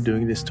attention, we're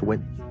doing this to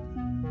win.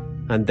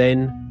 And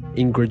then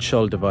Ingrid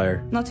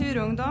Skjoldeveier.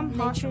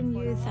 Nature and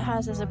Youth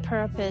has as a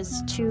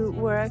purpose to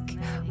work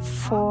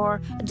for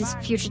this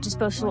future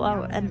disposal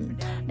of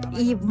and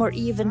more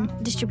even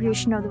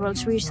distribution of the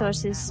world's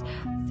resources.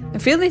 I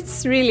feel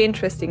it's really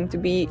interesting to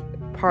be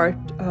part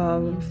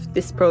of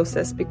this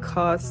process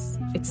because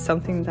it's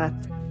something that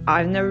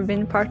I've never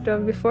been part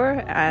of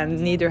before,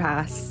 and neither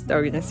has the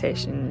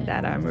organization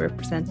that I'm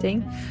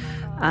representing.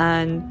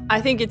 And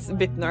I think it's a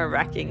bit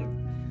nerve-wracking.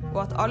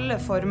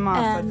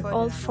 And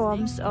all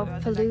forms of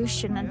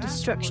pollution and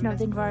destruction of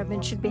the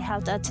environment should be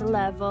held at a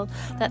level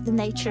that the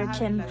nature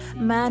can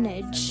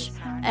manage.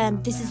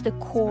 And this is the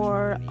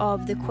core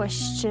of the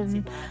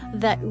question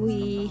that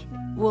we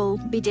will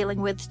be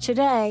dealing with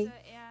today.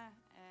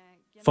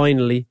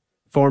 Finally,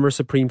 former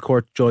Supreme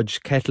Court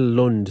Judge Ketil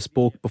Lund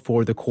spoke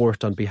before the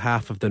court on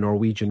behalf of the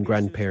Norwegian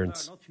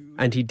grandparents,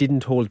 and he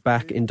didn't hold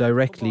back in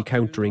directly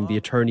countering the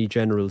Attorney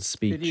General's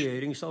speech.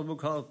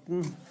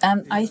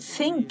 And I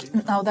think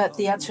now that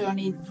the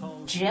Attorney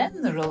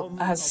General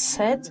has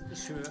said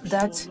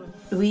that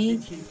we,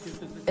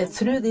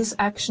 through this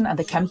action and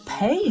the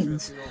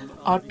campaigns,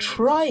 are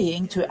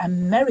trying to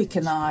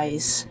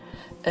Americanize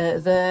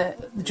the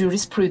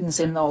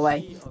jurisprudence in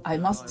Norway. I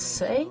must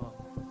say,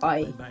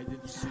 I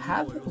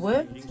have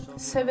worked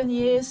 7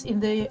 years in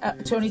the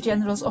Attorney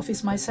General's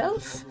office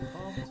myself,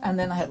 and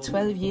then I had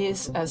 12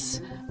 years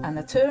as an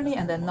attorney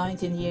and then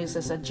 19 years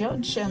as a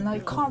judge, and I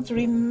can't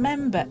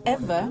remember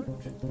ever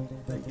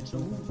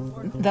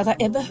that I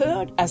ever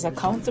heard as a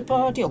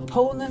counterparty,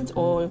 opponent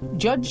or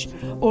judge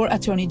or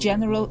Attorney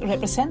General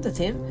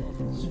representative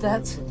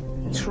that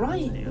try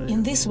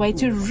in this way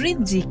to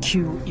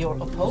ridicule your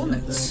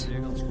opponents.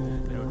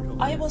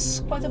 I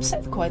was quite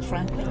upset, quite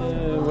frankly.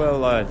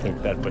 Well, I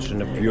think that was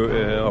an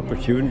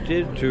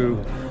opportunity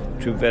to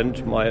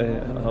vent my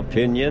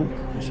opinion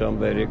in some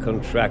very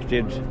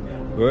contracted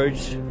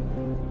words.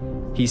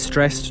 He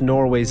stressed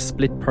Norway's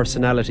split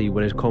personality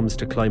when it comes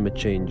to climate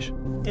change.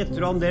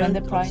 When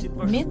the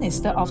Prime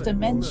Minister, after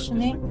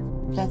mentioning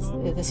that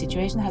the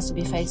situation has to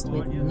be faced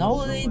with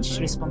knowledge,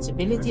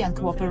 responsibility and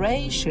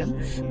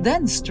cooperation,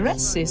 then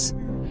stresses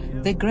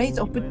the great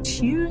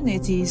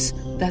opportunities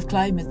that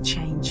climate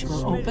change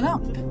will open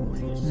up.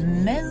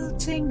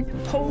 Melting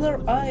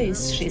polar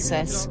ice, she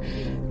says,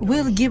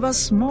 will give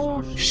us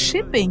more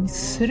shipping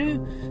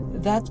through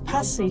that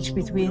passage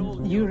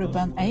between Europe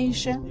and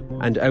Asia,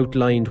 and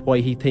outlined why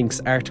he thinks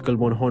Article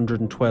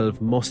 112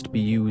 must be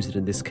used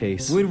in this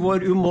case. Who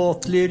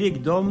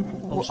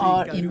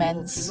are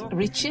immense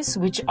riches,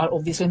 which are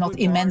obviously not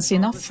immense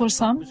enough for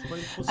some,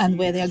 and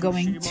where they are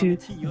going to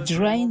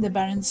drain the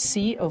Barents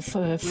Sea of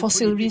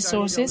fossil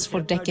resources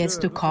for decades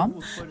to come,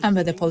 and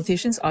where the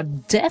politicians are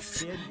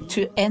deaf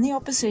to any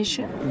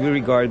opposition. We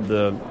regard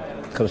the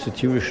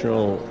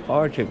constitutional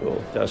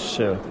article as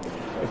a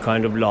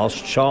kind of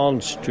last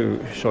chance to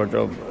sort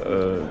of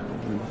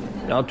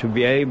now to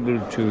be able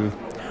to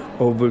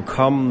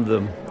overcome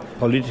the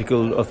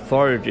political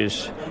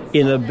authorities'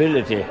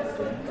 inability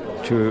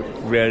to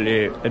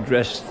really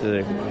address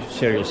the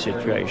serious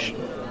situation.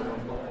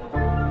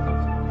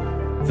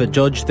 The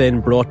judge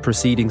then brought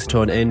proceedings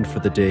to an end for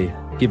the day,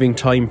 giving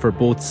time for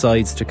both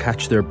sides to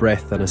catch their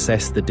breath and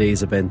assess the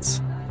day's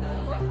events.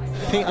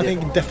 I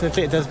think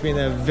definitely it has been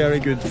a very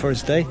good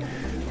first day,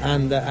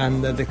 and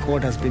the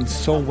court has been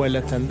so well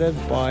attended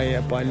by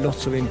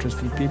lots of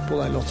interesting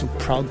people and lots of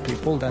proud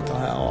people that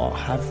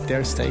have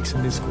their stakes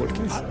in this court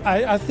case.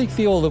 I think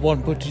the older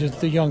one put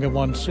the younger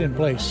ones in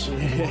place.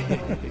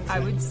 I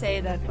would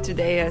say that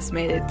today has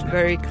made it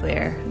very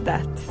clear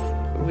that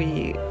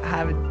we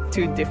have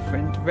two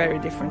very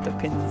different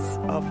opinions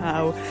of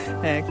how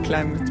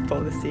climate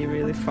policy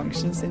really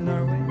functions in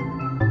Norway.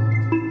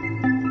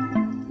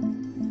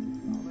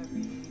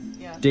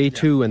 Day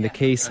 2 and the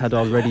case had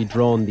already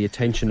drawn the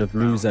attention of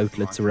news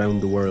outlets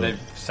around the world. They've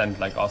sent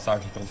like us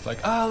articles like,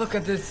 look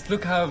at this,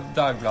 look how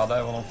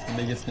Dagbladet, one of the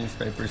biggest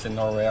newspapers in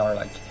Norway, are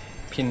like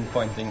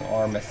pinpointing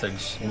our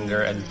message in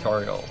their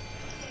editorial.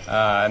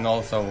 And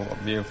also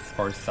we of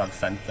course have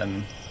sent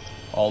them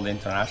all the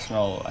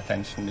international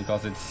attention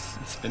because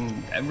it's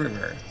been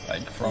everywhere,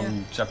 like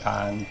from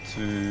Japan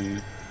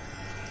to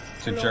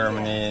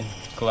Germany,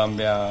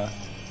 Colombia,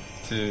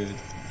 to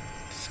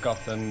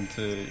Scotland,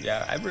 to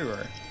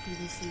everywhere.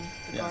 BBC,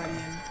 The Guardian,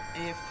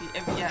 AFP,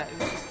 it was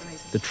just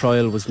amazing. The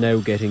trial was now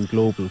getting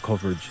global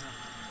coverage.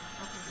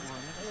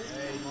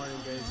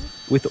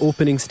 With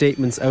opening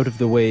statements out of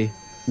the way,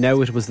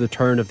 now it was the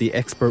turn of the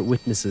expert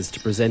witnesses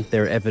to present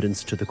their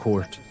evidence to the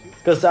court.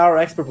 Because our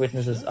expert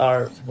witnesses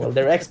are,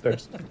 they're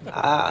experts.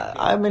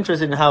 I'm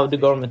interested in how the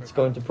government is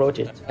going to approach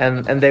it.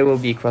 And they will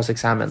be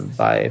cross-examined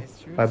by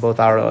both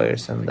our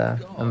lawyers and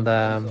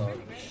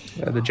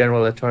the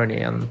general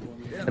attorney.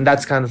 And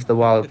that's kind of the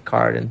wild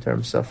card in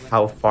terms of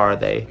how far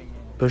they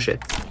push it.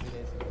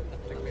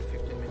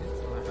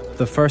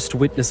 The first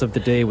witness of the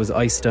day was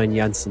Øystein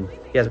Jansen.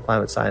 He is a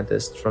climate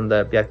scientist from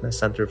the Bjerknes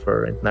Center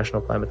for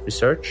International Climate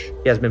Research.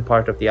 He has been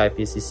part of the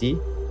IPCC,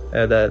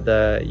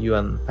 the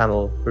UN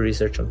panel for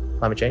research on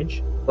climate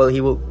change. Well,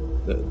 he will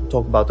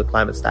talk about the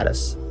climate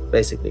status,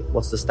 basically.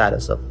 What's the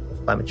status of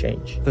climate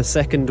change? The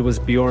second was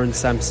Bjørn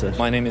Samset.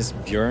 My name is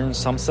Bjørn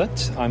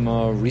Samset. I'm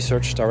a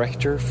research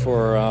director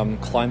for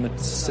climate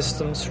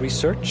systems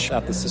research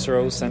at the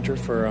Cicero Center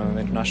for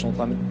International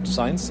Climate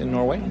Science in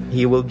Norway.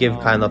 He will give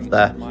kind of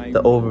the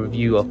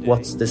overview of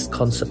what's this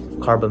concept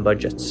of carbon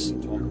budgets.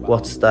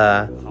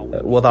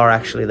 What are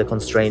actually the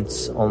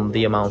constraints on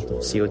the amount of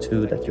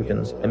CO2 that you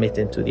can emit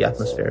into the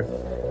atmosphere?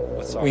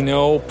 We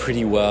know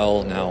pretty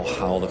well now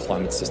how the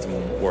climate system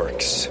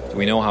works.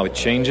 We know how it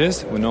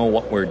changes, we know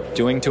what we're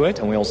doing to it,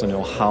 and we also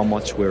know how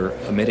much we're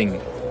emitting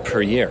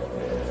per year.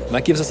 And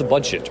that gives us a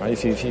budget,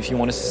 right? If you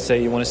want to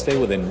say you want to stay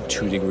within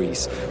 2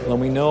 degrees, then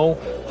we know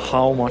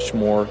how much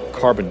more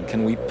carbon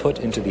can we put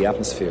into the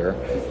atmosphere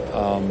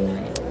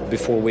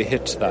before we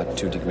hit that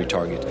 2-degree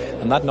target.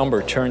 And that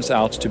number turns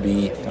out to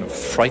be kind of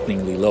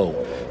frighteningly low.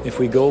 If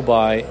we go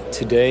by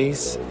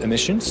today's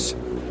emissions,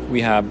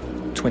 we have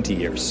 20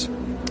 years.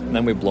 And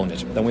then we've blown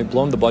it. Then we've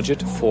blown the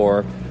budget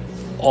for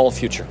all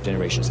future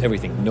generations,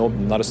 everything. No,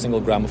 not a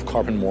single gram of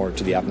carbon more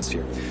to the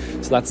atmosphere.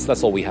 So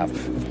that's all we have.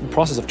 The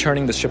process of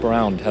turning the ship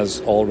around has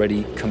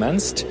already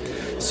commenced.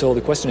 So the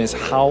question is,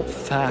 how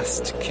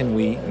fast can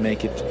we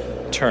make it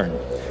turn?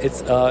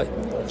 It's a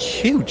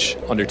huge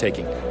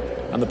undertaking.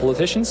 And the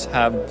politicians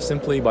have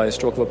simply, by a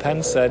stroke of a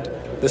pen, said,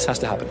 this has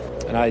to happen.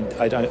 And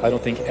I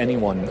don't think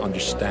anyone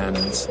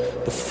understands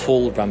the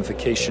full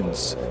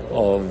ramifications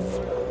of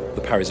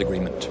the Paris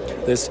Agreement.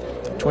 This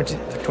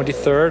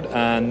 23rd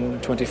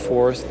and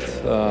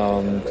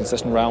 24th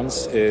concession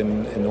rounds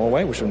in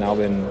Norway, which have now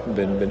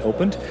been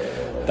opened,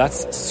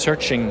 that's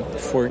searching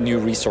for new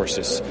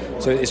resources.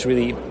 So it's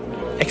really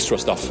extra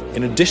stuff,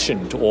 in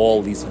addition to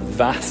all these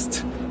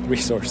vast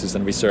resources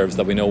and reserves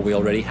that we know we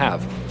already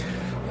have.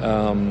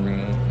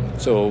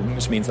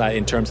 Which means that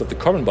in terms of the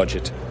carbon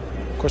budget,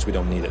 of course we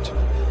don't need it.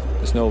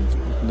 There's no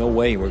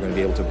way we're going to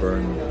be able to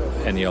burn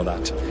any of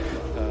that.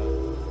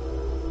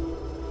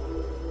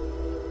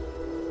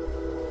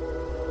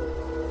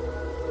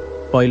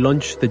 By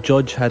lunch, the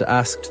judge had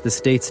asked the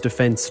state's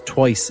defence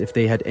twice if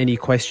they had any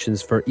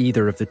questions for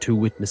either of the two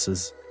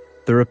witnesses.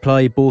 The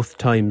reply both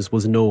times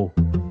was no.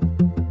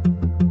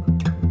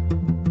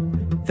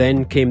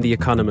 Then came the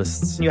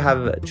economists. You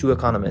have two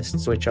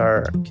economists, which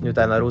are Knut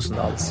Einar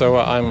Rosendal. So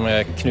I'm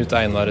Knut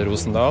Einar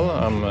Rosendal.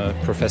 I'm a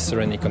professor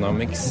in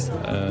economics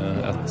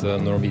at the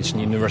Norwegian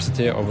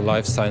University of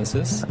Life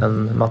Sciences.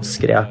 And Mats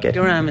Greaker.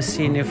 I'm a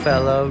senior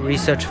fellow,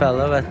 research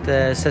fellow at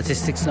the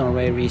Statistics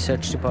Norway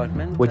Research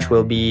Department. Which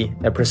will be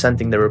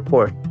presenting the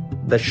report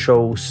that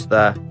shows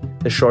the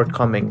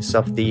shortcomings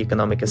of the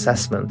economic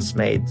assessments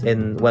made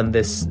in when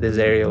this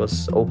area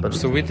was opened.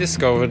 So we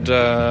discovered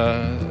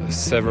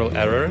several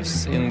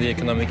errors in the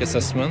economic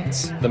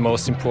assessment. The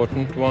most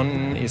important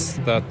one is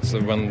that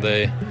when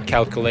they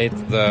calculate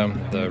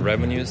the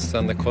revenues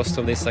and the cost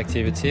of this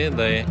activity,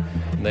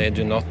 they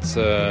do not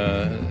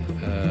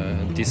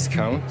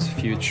discount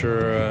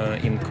future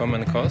income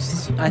and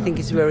costs. I think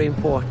it's very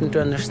important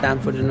to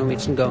understand for the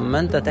Norwegian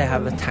government that they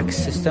have a tax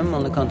system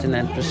on the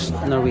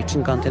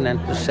Norwegian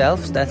continental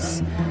shelf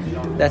that's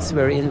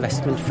very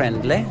investment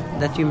friendly,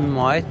 that you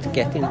might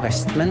get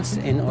investments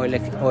in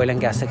oil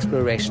and gas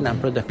exploration and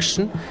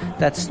production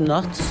that's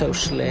not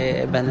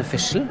socially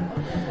beneficial.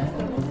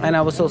 And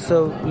I was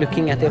also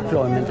looking at the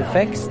employment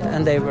effects,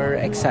 and they were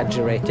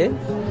exaggerated.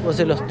 There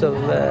was a lot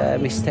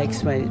of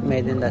mistakes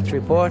made in that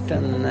report,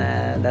 and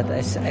that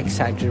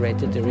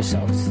exaggerated the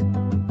results.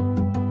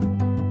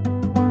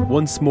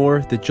 Once more,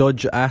 the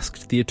judge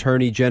asked the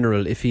Attorney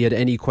General if he had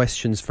any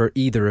questions for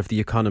either of the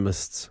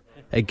economists.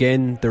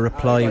 Again, the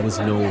reply was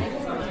no.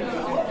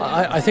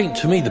 I think,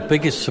 to me, the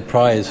biggest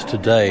surprise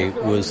today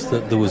was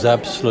that there was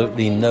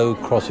absolutely no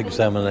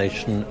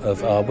cross-examination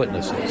of our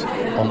witnesses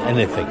on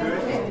anything.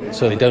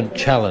 So they don't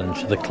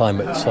challenge the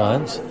climate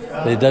science.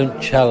 They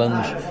don't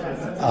challenge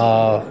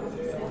our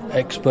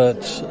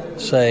experts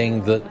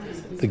saying that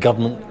the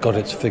government got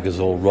its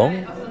figures all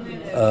wrong.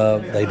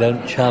 They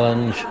don't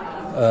challenge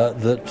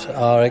that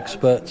our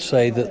experts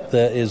say that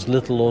there is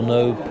little or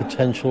no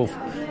potential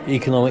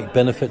economic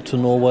benefit to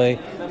Norway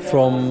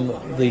from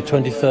the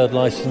 23rd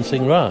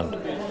licensing round.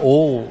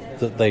 All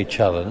that they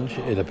challenge,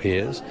 it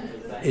appears,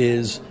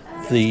 is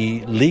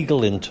the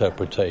legal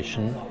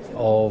interpretation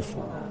of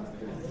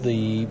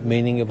the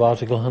meaning of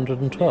Article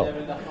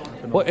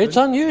 112. Well, it's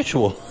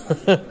unusual.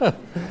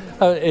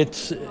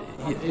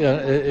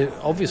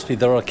 Obviously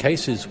there are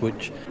cases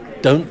which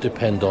don't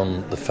depend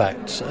on the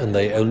facts and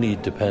they only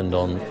depend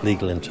on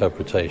legal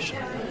interpretation.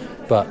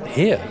 But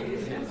here,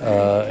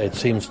 it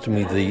seems to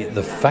me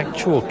the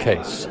factual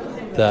case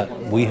that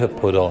we have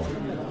put on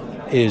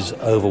is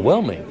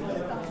overwhelming.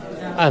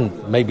 And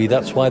maybe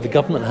that's why the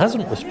government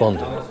hasn't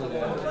responded,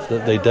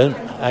 that they don't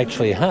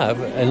actually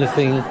have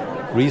anything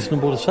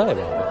reasonable to say about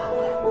it.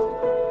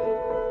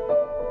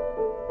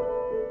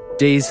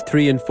 Days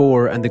 3 and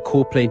 4 and the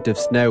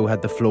co-plaintiffs now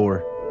had the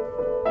floor.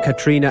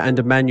 Katrina and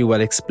Emmanuel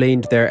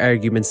explained their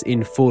arguments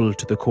in full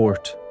to the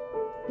court.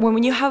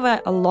 When you have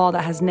a law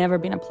that has never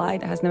been applied,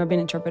 that has never been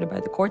interpreted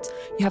by the courts,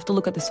 you have to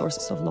look at the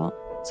sources of law.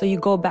 So you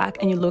go back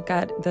and you look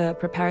at the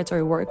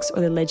preparatory works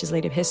or the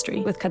legislative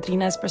history. With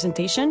Katrina's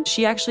presentation,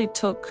 she actually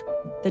took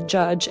the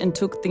judge and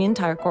took the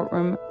entire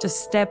courtroom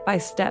just step by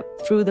step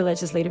through the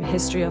legislative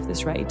history of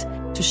this right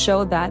to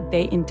show that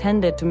they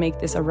intended to make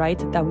this a right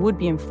that would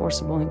be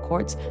enforceable in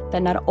courts,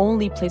 that not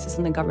only places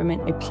on the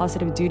government a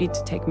positive duty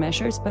to take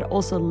measures, but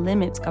also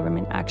limits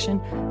government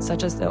action,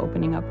 such as the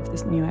opening up of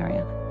this new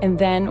area. And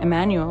then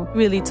Emmanuel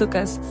really took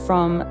us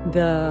from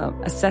the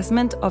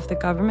assessment of the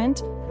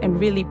government and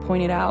really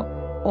pointed out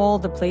all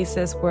the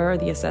places where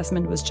the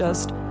assessment was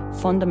just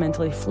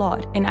fundamentally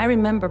flawed. And I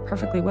remember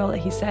perfectly well that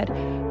he said,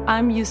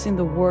 I'm using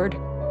the word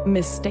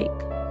mistake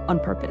on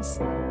purpose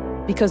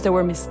because there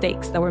were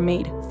mistakes that were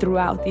made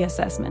throughout the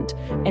assessment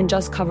and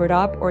just covered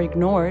up or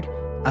ignored.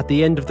 At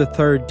the end of the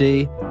third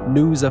day,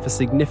 news of a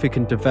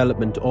significant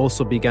development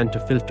also began to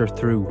filter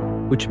through,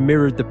 which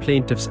mirrored the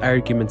plaintiffs'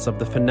 arguments of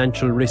the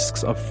financial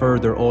risks of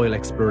further oil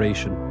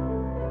exploration.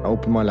 I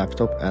opened my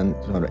laptop and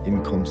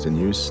in comes the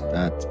news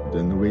that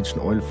the Norwegian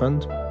Oil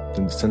Fund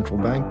and the central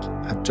bank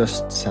had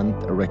just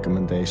sent a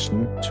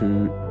recommendation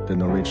to the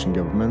Norwegian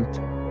government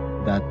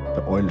that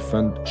the oil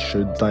fund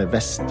should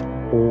divest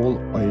all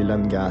oil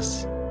and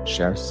gas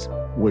shares,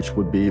 which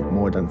would be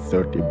more than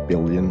 30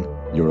 billion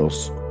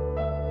euros.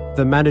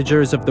 The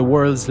managers of the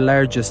world's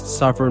largest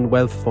sovereign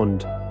wealth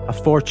fund, a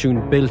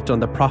fortune built on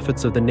the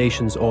profits of the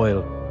nation's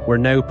oil, were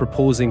now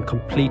proposing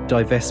complete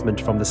divestment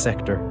from the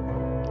sector.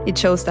 It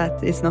shows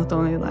that it's not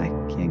only like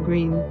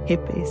green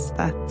hippies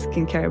that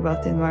can care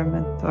about the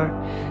environment or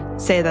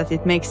say that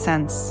it makes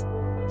sense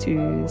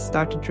to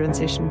start a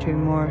transition to a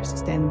more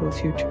sustainable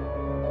future.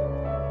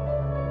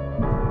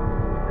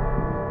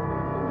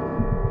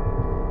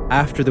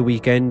 After the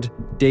weekend,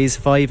 days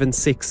 5 and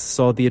 6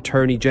 saw the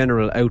Attorney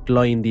General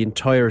outline the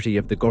entirety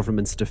of the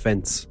government's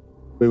defence.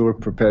 We were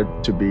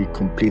prepared to be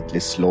completely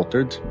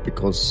slaughtered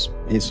because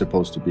he's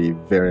supposed to be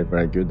very,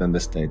 very good and the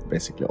state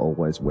basically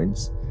always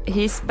wins.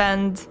 He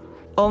spent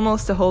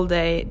almost the whole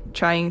day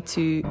trying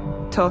to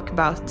talk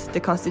about the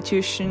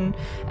Constitution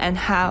and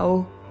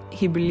how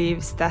he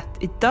believes that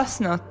it does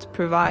not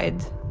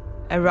provide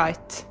a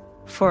right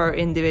for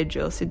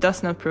individuals. It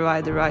does not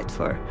provide the right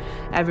for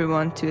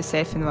everyone to a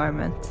safe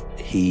environment.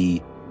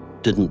 He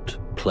didn't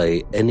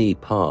play any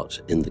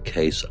part in the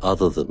case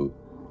other than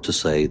to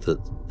say that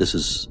this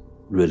is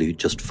really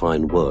just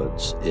fine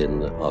words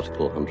in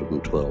Article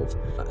 112.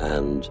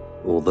 And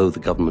although the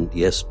government,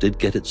 yes, did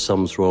get its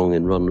sums wrong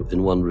in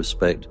one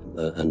respect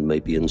and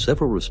maybe in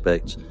several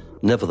respects,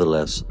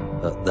 nevertheless,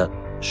 that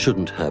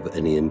shouldn't have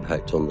any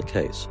impact on the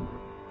case.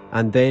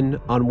 And then,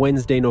 on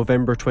Wednesday,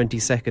 November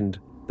 22nd,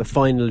 the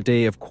final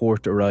day of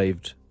court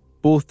arrived.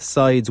 Both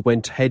sides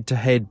went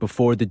head-to-head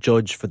before the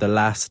judge for the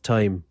last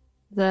time.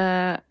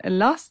 The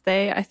last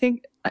day, I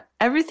think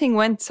everything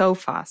went so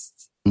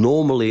fast.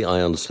 Normally,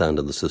 I understand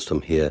in the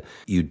system here,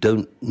 you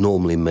don't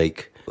normally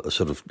make a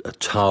sort of a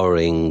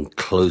towering,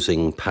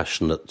 closing,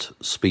 passionate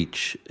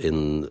speech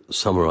in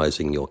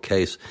summarising your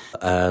case.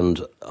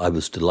 And I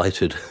was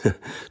delighted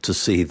to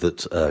see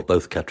that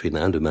both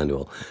Katrina and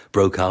Emmanuel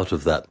broke out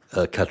of that.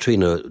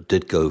 Katrina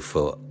did go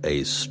for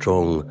a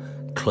strong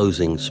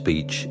closing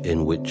speech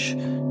in which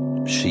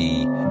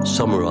she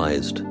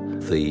summarised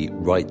the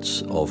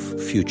rights of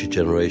future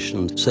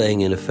generations,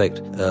 saying in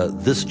effect,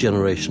 this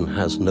generation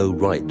has no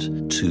right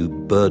to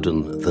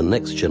burden the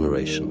next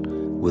generation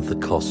with the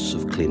costs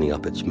of cleaning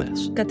up its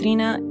mess.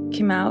 Katrina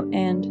came out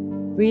and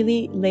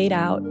really laid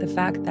out the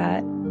fact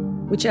that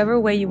whichever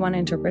way you want to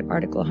interpret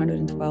Article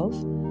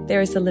 112,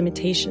 there is a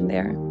limitation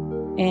there.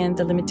 And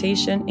the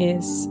limitation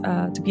is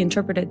to be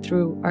interpreted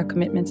through our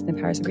commitments in the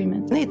Paris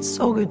Agreement. It's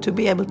so good to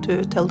be able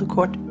to tell the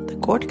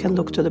court can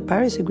look to the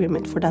Paris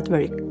Agreement for that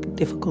very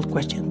difficult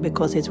question,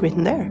 because it's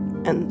written there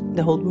and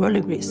the whole world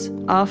agrees.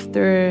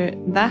 After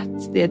that,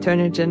 the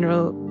Attorney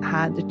General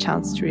had the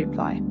chance to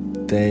reply.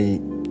 They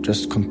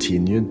just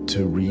continued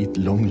to read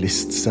long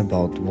lists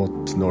about what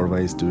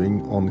Norway is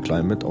doing on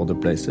climate, other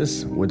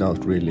places,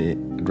 without really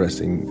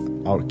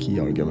addressing our key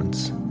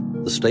arguments.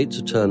 The state's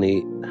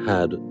attorney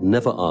had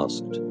never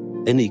asked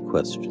any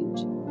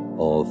questions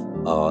of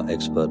our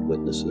expert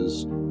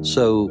witnesses.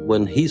 So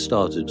when he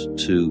started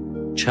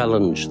to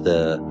challenge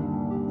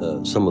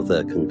some of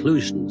their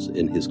conclusions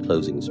in his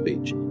closing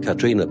speech,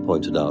 Katrina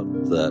pointed out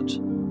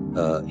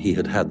that he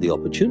had had the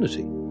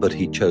opportunity, but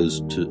he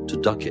chose to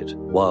duck it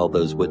while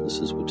those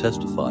witnesses were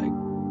testifying.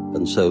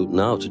 And so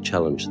now to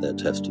challenge their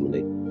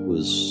testimony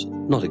was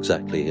not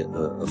exactly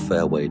a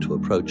fair way to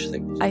approach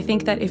things. I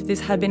think that if this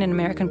had been an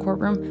American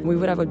courtroom, we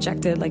would have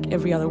objected like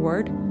every other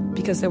word,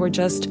 because they were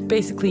just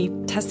basically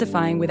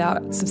testifying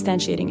without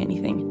substantiating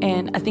anything.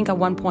 And I think at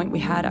one point we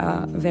had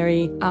a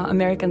very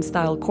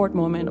American-style court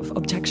moment of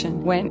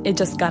objection when it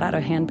just got out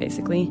of hand,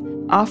 basically.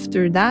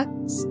 After that,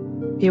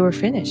 we were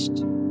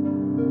finished.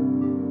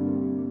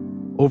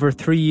 Over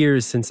 3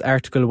 years since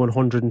Article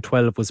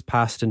 112 was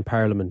passed in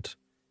Parliament,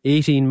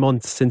 18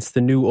 months since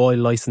the new oil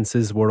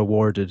licences were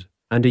awarded,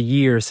 and a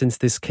year since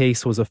this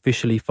case was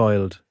officially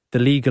filed, the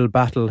legal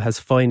battle has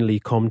finally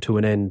come to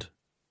an end.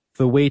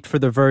 The wait for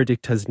the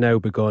verdict has now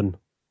begun.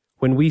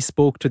 When we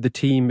spoke to the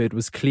team, it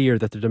was clear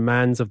that the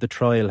demands of the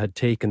trial had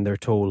taken their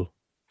toll.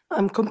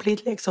 I'm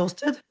completely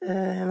exhausted,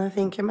 and I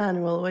think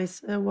Emmanuel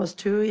was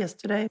too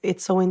yesterday.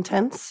 It's so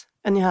intense,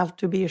 and you have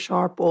to be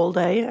sharp all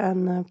day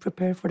and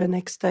prepare for the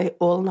next day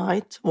all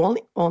night, all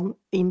on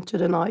into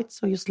the night,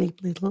 so you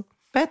sleep little.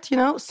 But,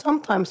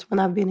 sometimes when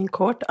I've been in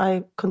court,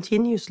 I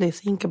continuously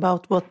think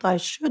about what I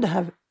should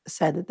have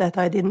said that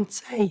I didn't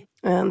say.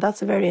 And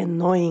that's a very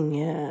annoying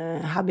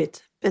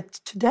habit. But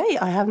today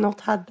I have not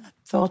had that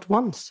thought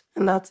once.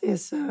 And that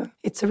is,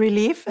 it's a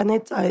relief, and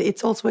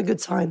it's also a good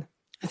sign.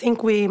 I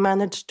think we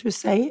managed to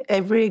say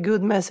every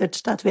good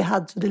message that we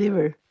had to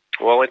deliver.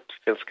 Well, it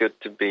feels good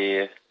to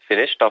be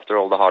finished after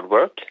all the hard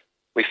work.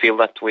 We feel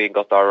that we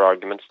got our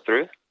arguments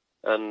through.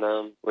 And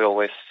we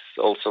always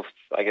also,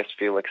 I guess,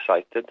 feel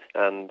excited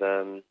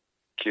and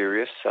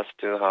curious as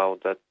to how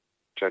the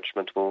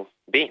judgment will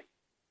be.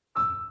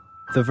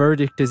 The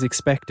verdict is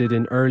expected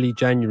in early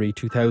January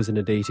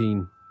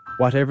 2018.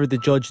 Whatever the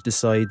judge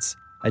decides,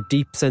 a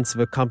deep sense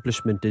of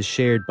accomplishment is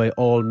shared by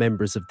all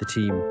members of the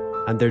team,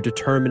 and their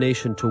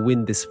determination to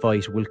win this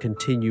fight will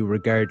continue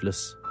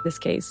regardless. This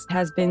case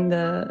has been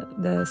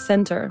the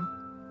center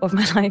of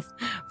my life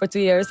for 2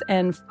 years,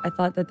 and I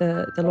thought that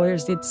the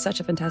lawyers did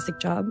such a fantastic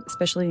job,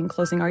 especially in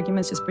closing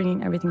arguments, just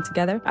bringing everything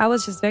together. I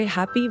was just very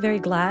happy, very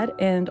glad,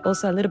 and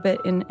also a little bit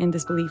in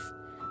disbelief.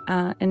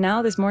 And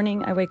now this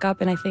morning I wake up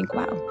and I think,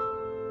 wow.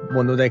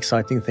 One of the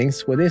exciting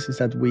things with this is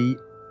that we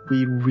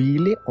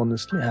really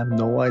honestly have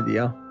no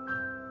idea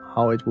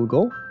how it will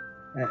go.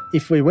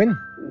 If we win,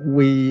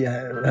 we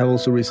have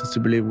also reasons to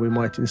believe we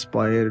might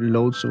inspire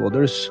loads of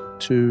others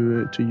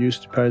to use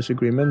the Paris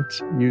Agreement,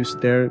 use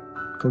their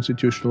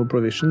constitutional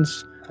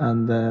provisions,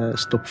 and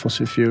stop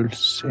fossil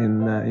fuels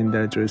in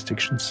their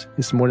jurisdictions.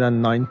 It's more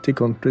than 90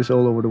 countries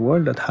all over the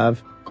world that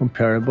have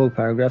comparable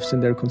paragraphs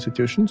in their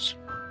constitutions.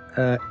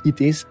 It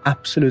is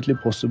absolutely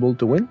possible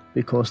to win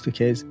because the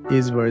case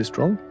is very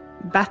strong.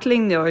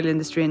 Battling the oil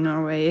industry in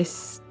Norway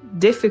is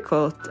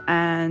difficult,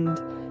 and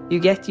you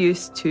get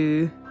used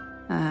to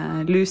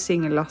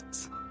losing a lot.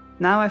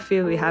 Now I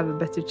feel we have a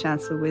better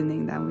chance of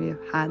winning than we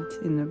have had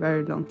in a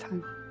very long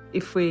time.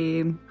 If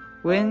we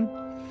win,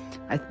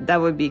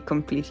 that would be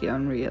completely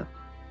unreal,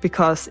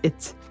 because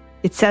it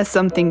it says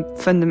something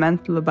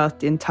fundamental about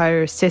the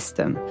entire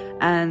system.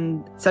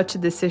 And such a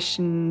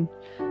decision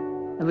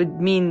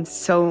would mean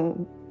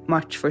so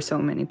much for so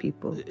many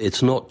people.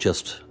 It's not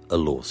just a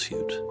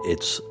lawsuit,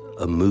 it's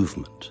a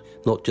movement.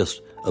 Not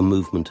just a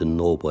movement in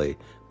Norway,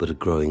 but a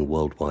growing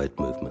worldwide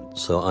movement.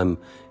 So I'm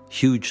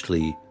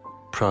hugely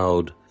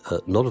proud,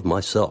 not of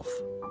myself,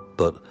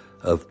 but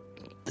of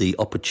the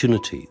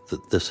opportunity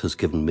that this has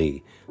given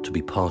me to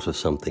be part of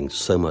something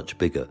so much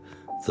bigger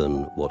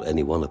than what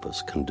any one of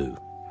us can do.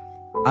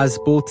 As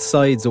both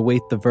sides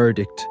await the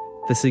verdict,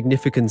 the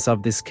significance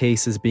of this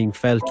case is being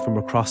felt from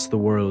across the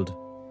world.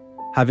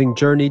 Having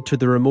journeyed to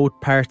the remote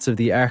parts of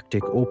the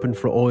Arctic opened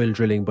for oil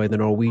drilling by the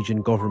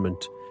Norwegian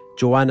government,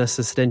 Joanna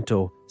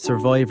Sustento,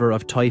 survivor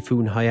of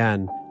Typhoon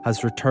Haiyan,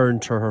 has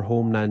returned to her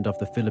homeland of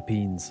the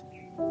Philippines.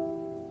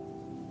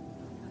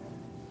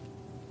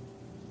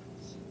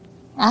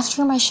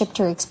 After my ship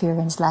tour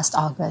experience last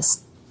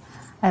August,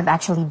 I've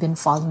actually been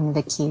following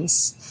the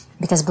case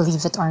because,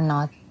 believe it or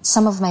not,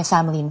 some of my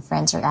family and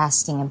friends are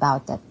asking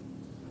about it.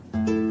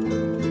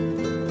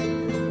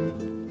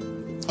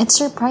 It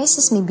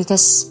surprises me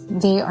because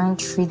they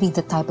aren't really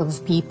the type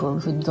of people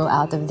who'd go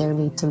out of their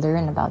way to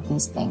learn about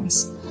these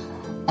things.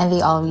 And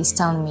they always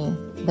tell me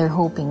they're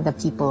hoping the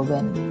people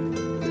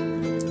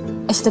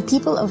win. If the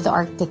people of the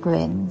Arctic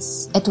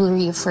wins, it will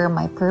reaffirm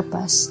my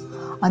purpose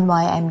on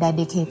why I'm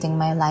dedicating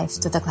my life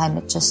to the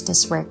climate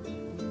justice work.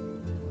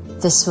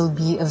 This will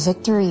be a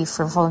victory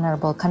for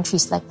vulnerable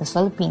countries like the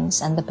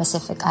Philippines and the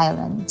Pacific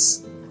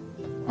Islands.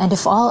 And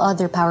if all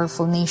other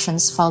powerful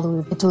nations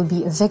follow, it will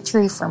be a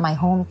victory for my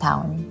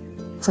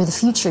hometown, for the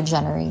future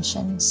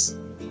generations.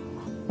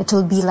 It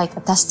will be like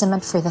a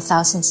testament for the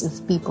thousands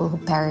of people who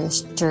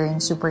perished during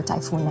Super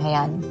Typhoon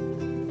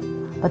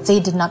Haiyan. But they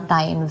did not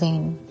die in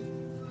vain,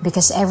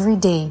 because every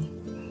day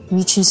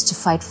we choose to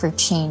fight for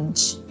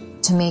change,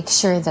 to make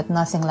sure that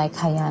nothing like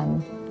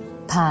Haiyan,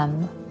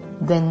 Pam,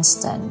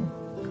 Winston,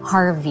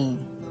 Harvey,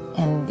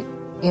 and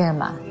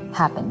Irma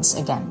happens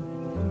again.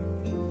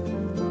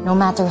 No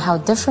matter how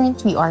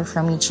different we are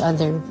from each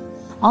other,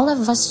 all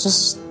of us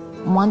just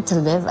want to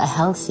live a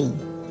healthy,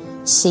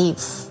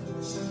 safe,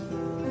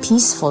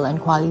 peaceful, and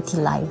quality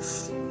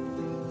life.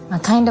 A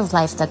kind of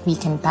life that we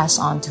can pass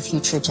on to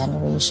future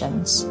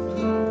generations.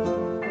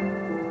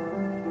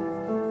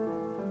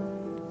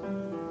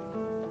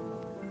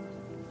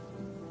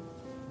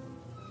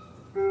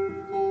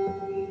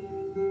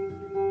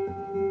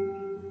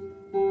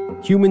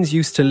 Humans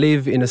used to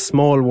live in a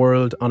small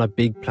world on a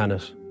big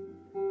planet.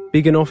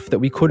 Big enough that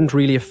we couldn't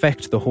really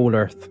affect the whole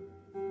Earth.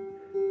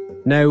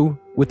 Now,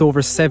 with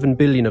over 7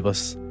 billion of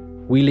us,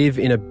 we live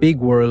in a big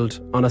world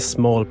on a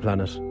small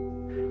planet,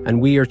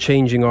 and we are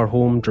changing our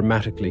home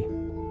dramatically.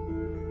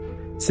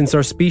 Since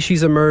our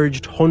species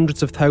emerged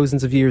hundreds of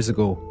thousands of years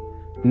ago,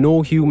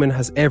 no human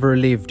has ever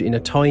lived in a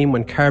time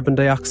when carbon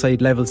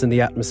dioxide levels in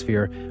the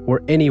atmosphere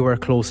were anywhere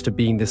close to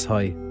being this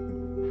high.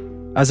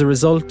 As a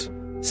result,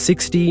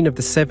 16 of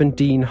the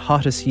 17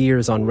 hottest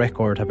years on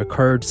record have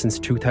occurred since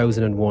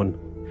 2001,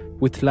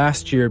 with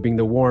last year being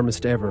the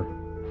warmest ever.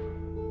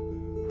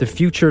 The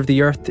future of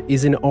the Earth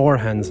is in our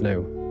hands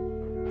now.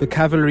 The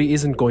cavalry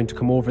isn't going to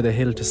come over the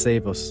hill to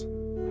save us.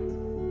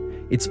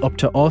 It's up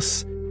to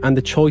us and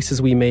the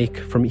choices we make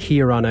from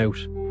here on out.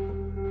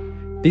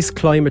 This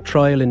climate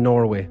trial in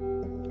Norway,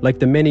 like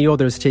the many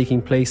others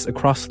taking place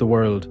across the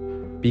world,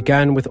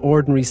 began with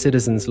ordinary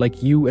citizens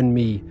like you and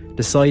me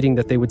deciding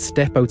that they would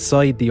step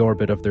outside the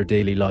orbit of their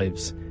daily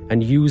lives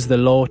and use the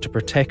law to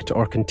protect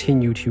our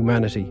continued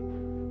humanity.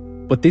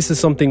 But this is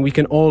something we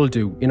can all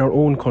do in our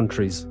own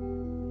countries,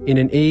 in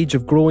an age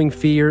of growing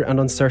fear and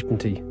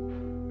uncertainty,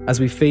 as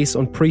we face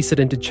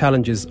unprecedented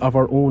challenges of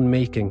our own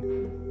making.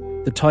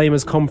 The time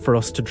has come for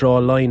us to draw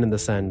a line in the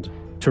sand,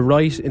 to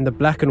write in the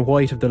black and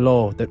white of the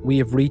law that we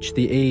have reached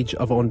the age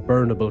of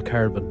unburnable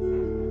carbon.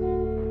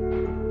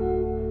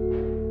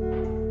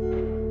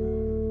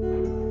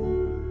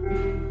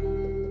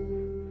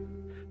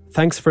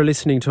 Thanks for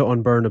listening to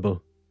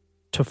Unburnable.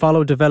 To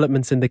follow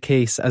developments in the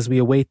case as we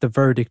await the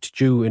verdict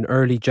due in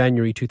early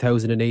January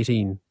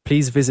 2018,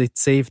 please visit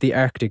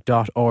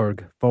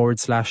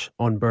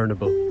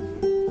savethearctic.org/unburnable.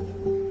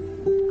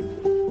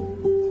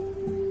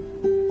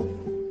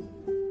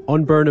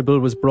 Unburnable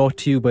was brought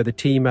to you by the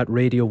team at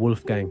Radio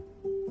Wolfgang.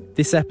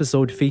 This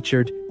episode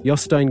featured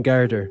Jostein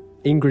Gaarder,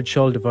 Ingrid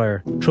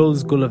Skjoldevejr,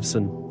 Truls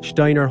Gullefsen,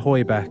 Steinar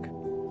Høybakk,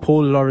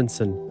 Pål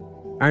Lorentzen,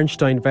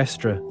 Arnstein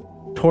Vestre,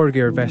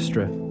 Torgeir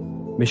Vestre,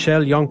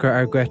 Michelle Jonker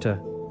Argueta,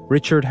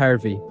 Richard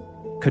Harvey,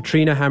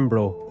 Katrina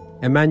Hambro,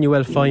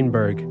 Emmanuel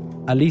Feinberg,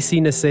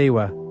 Alici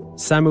Nasewa,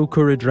 Samu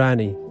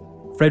Kuridrani,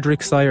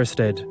 Fredrik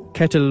Sejersted,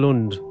 Ketil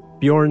Lund,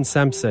 Bjorn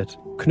Samset,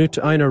 Knut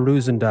Einar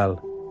Rosendal,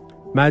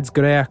 Mads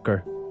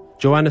Greaker,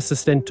 Joanna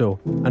Sustento,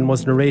 and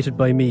was narrated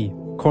by me,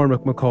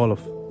 Cormac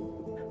McAuliffe.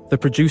 The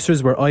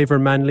producers were Ivor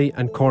Manley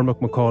and Cormac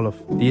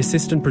McAuliffe. The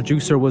assistant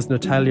producer was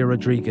Natalia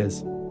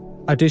Rodriguez.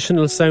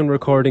 Additional sound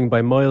recording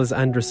by Miles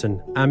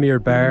Anderson, Amir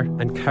Barr,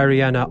 and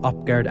Kariana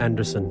Opgard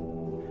Anderson.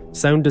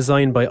 Sound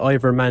design by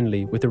Ivor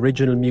Manley with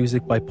original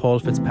music by Paul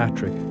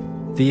Fitzpatrick.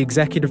 The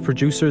executive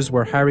producers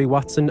were Harry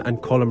Watson and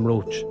Colm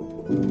Roach.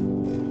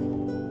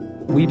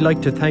 We'd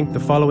like to thank the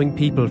following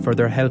people for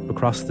their help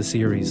across the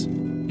series: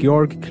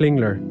 Georg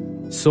Klingler,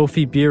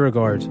 Sophie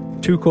Bierregard,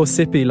 Tuko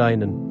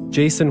Sipilainen,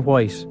 Jason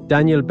White,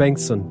 Daniel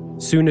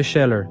Bengtsson, Suna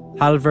Scheller,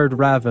 Halvard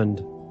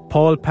Ravand,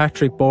 Paul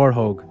Patrick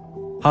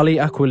Borhaug, Holly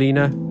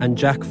Aquilina and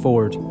Jack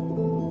Ford.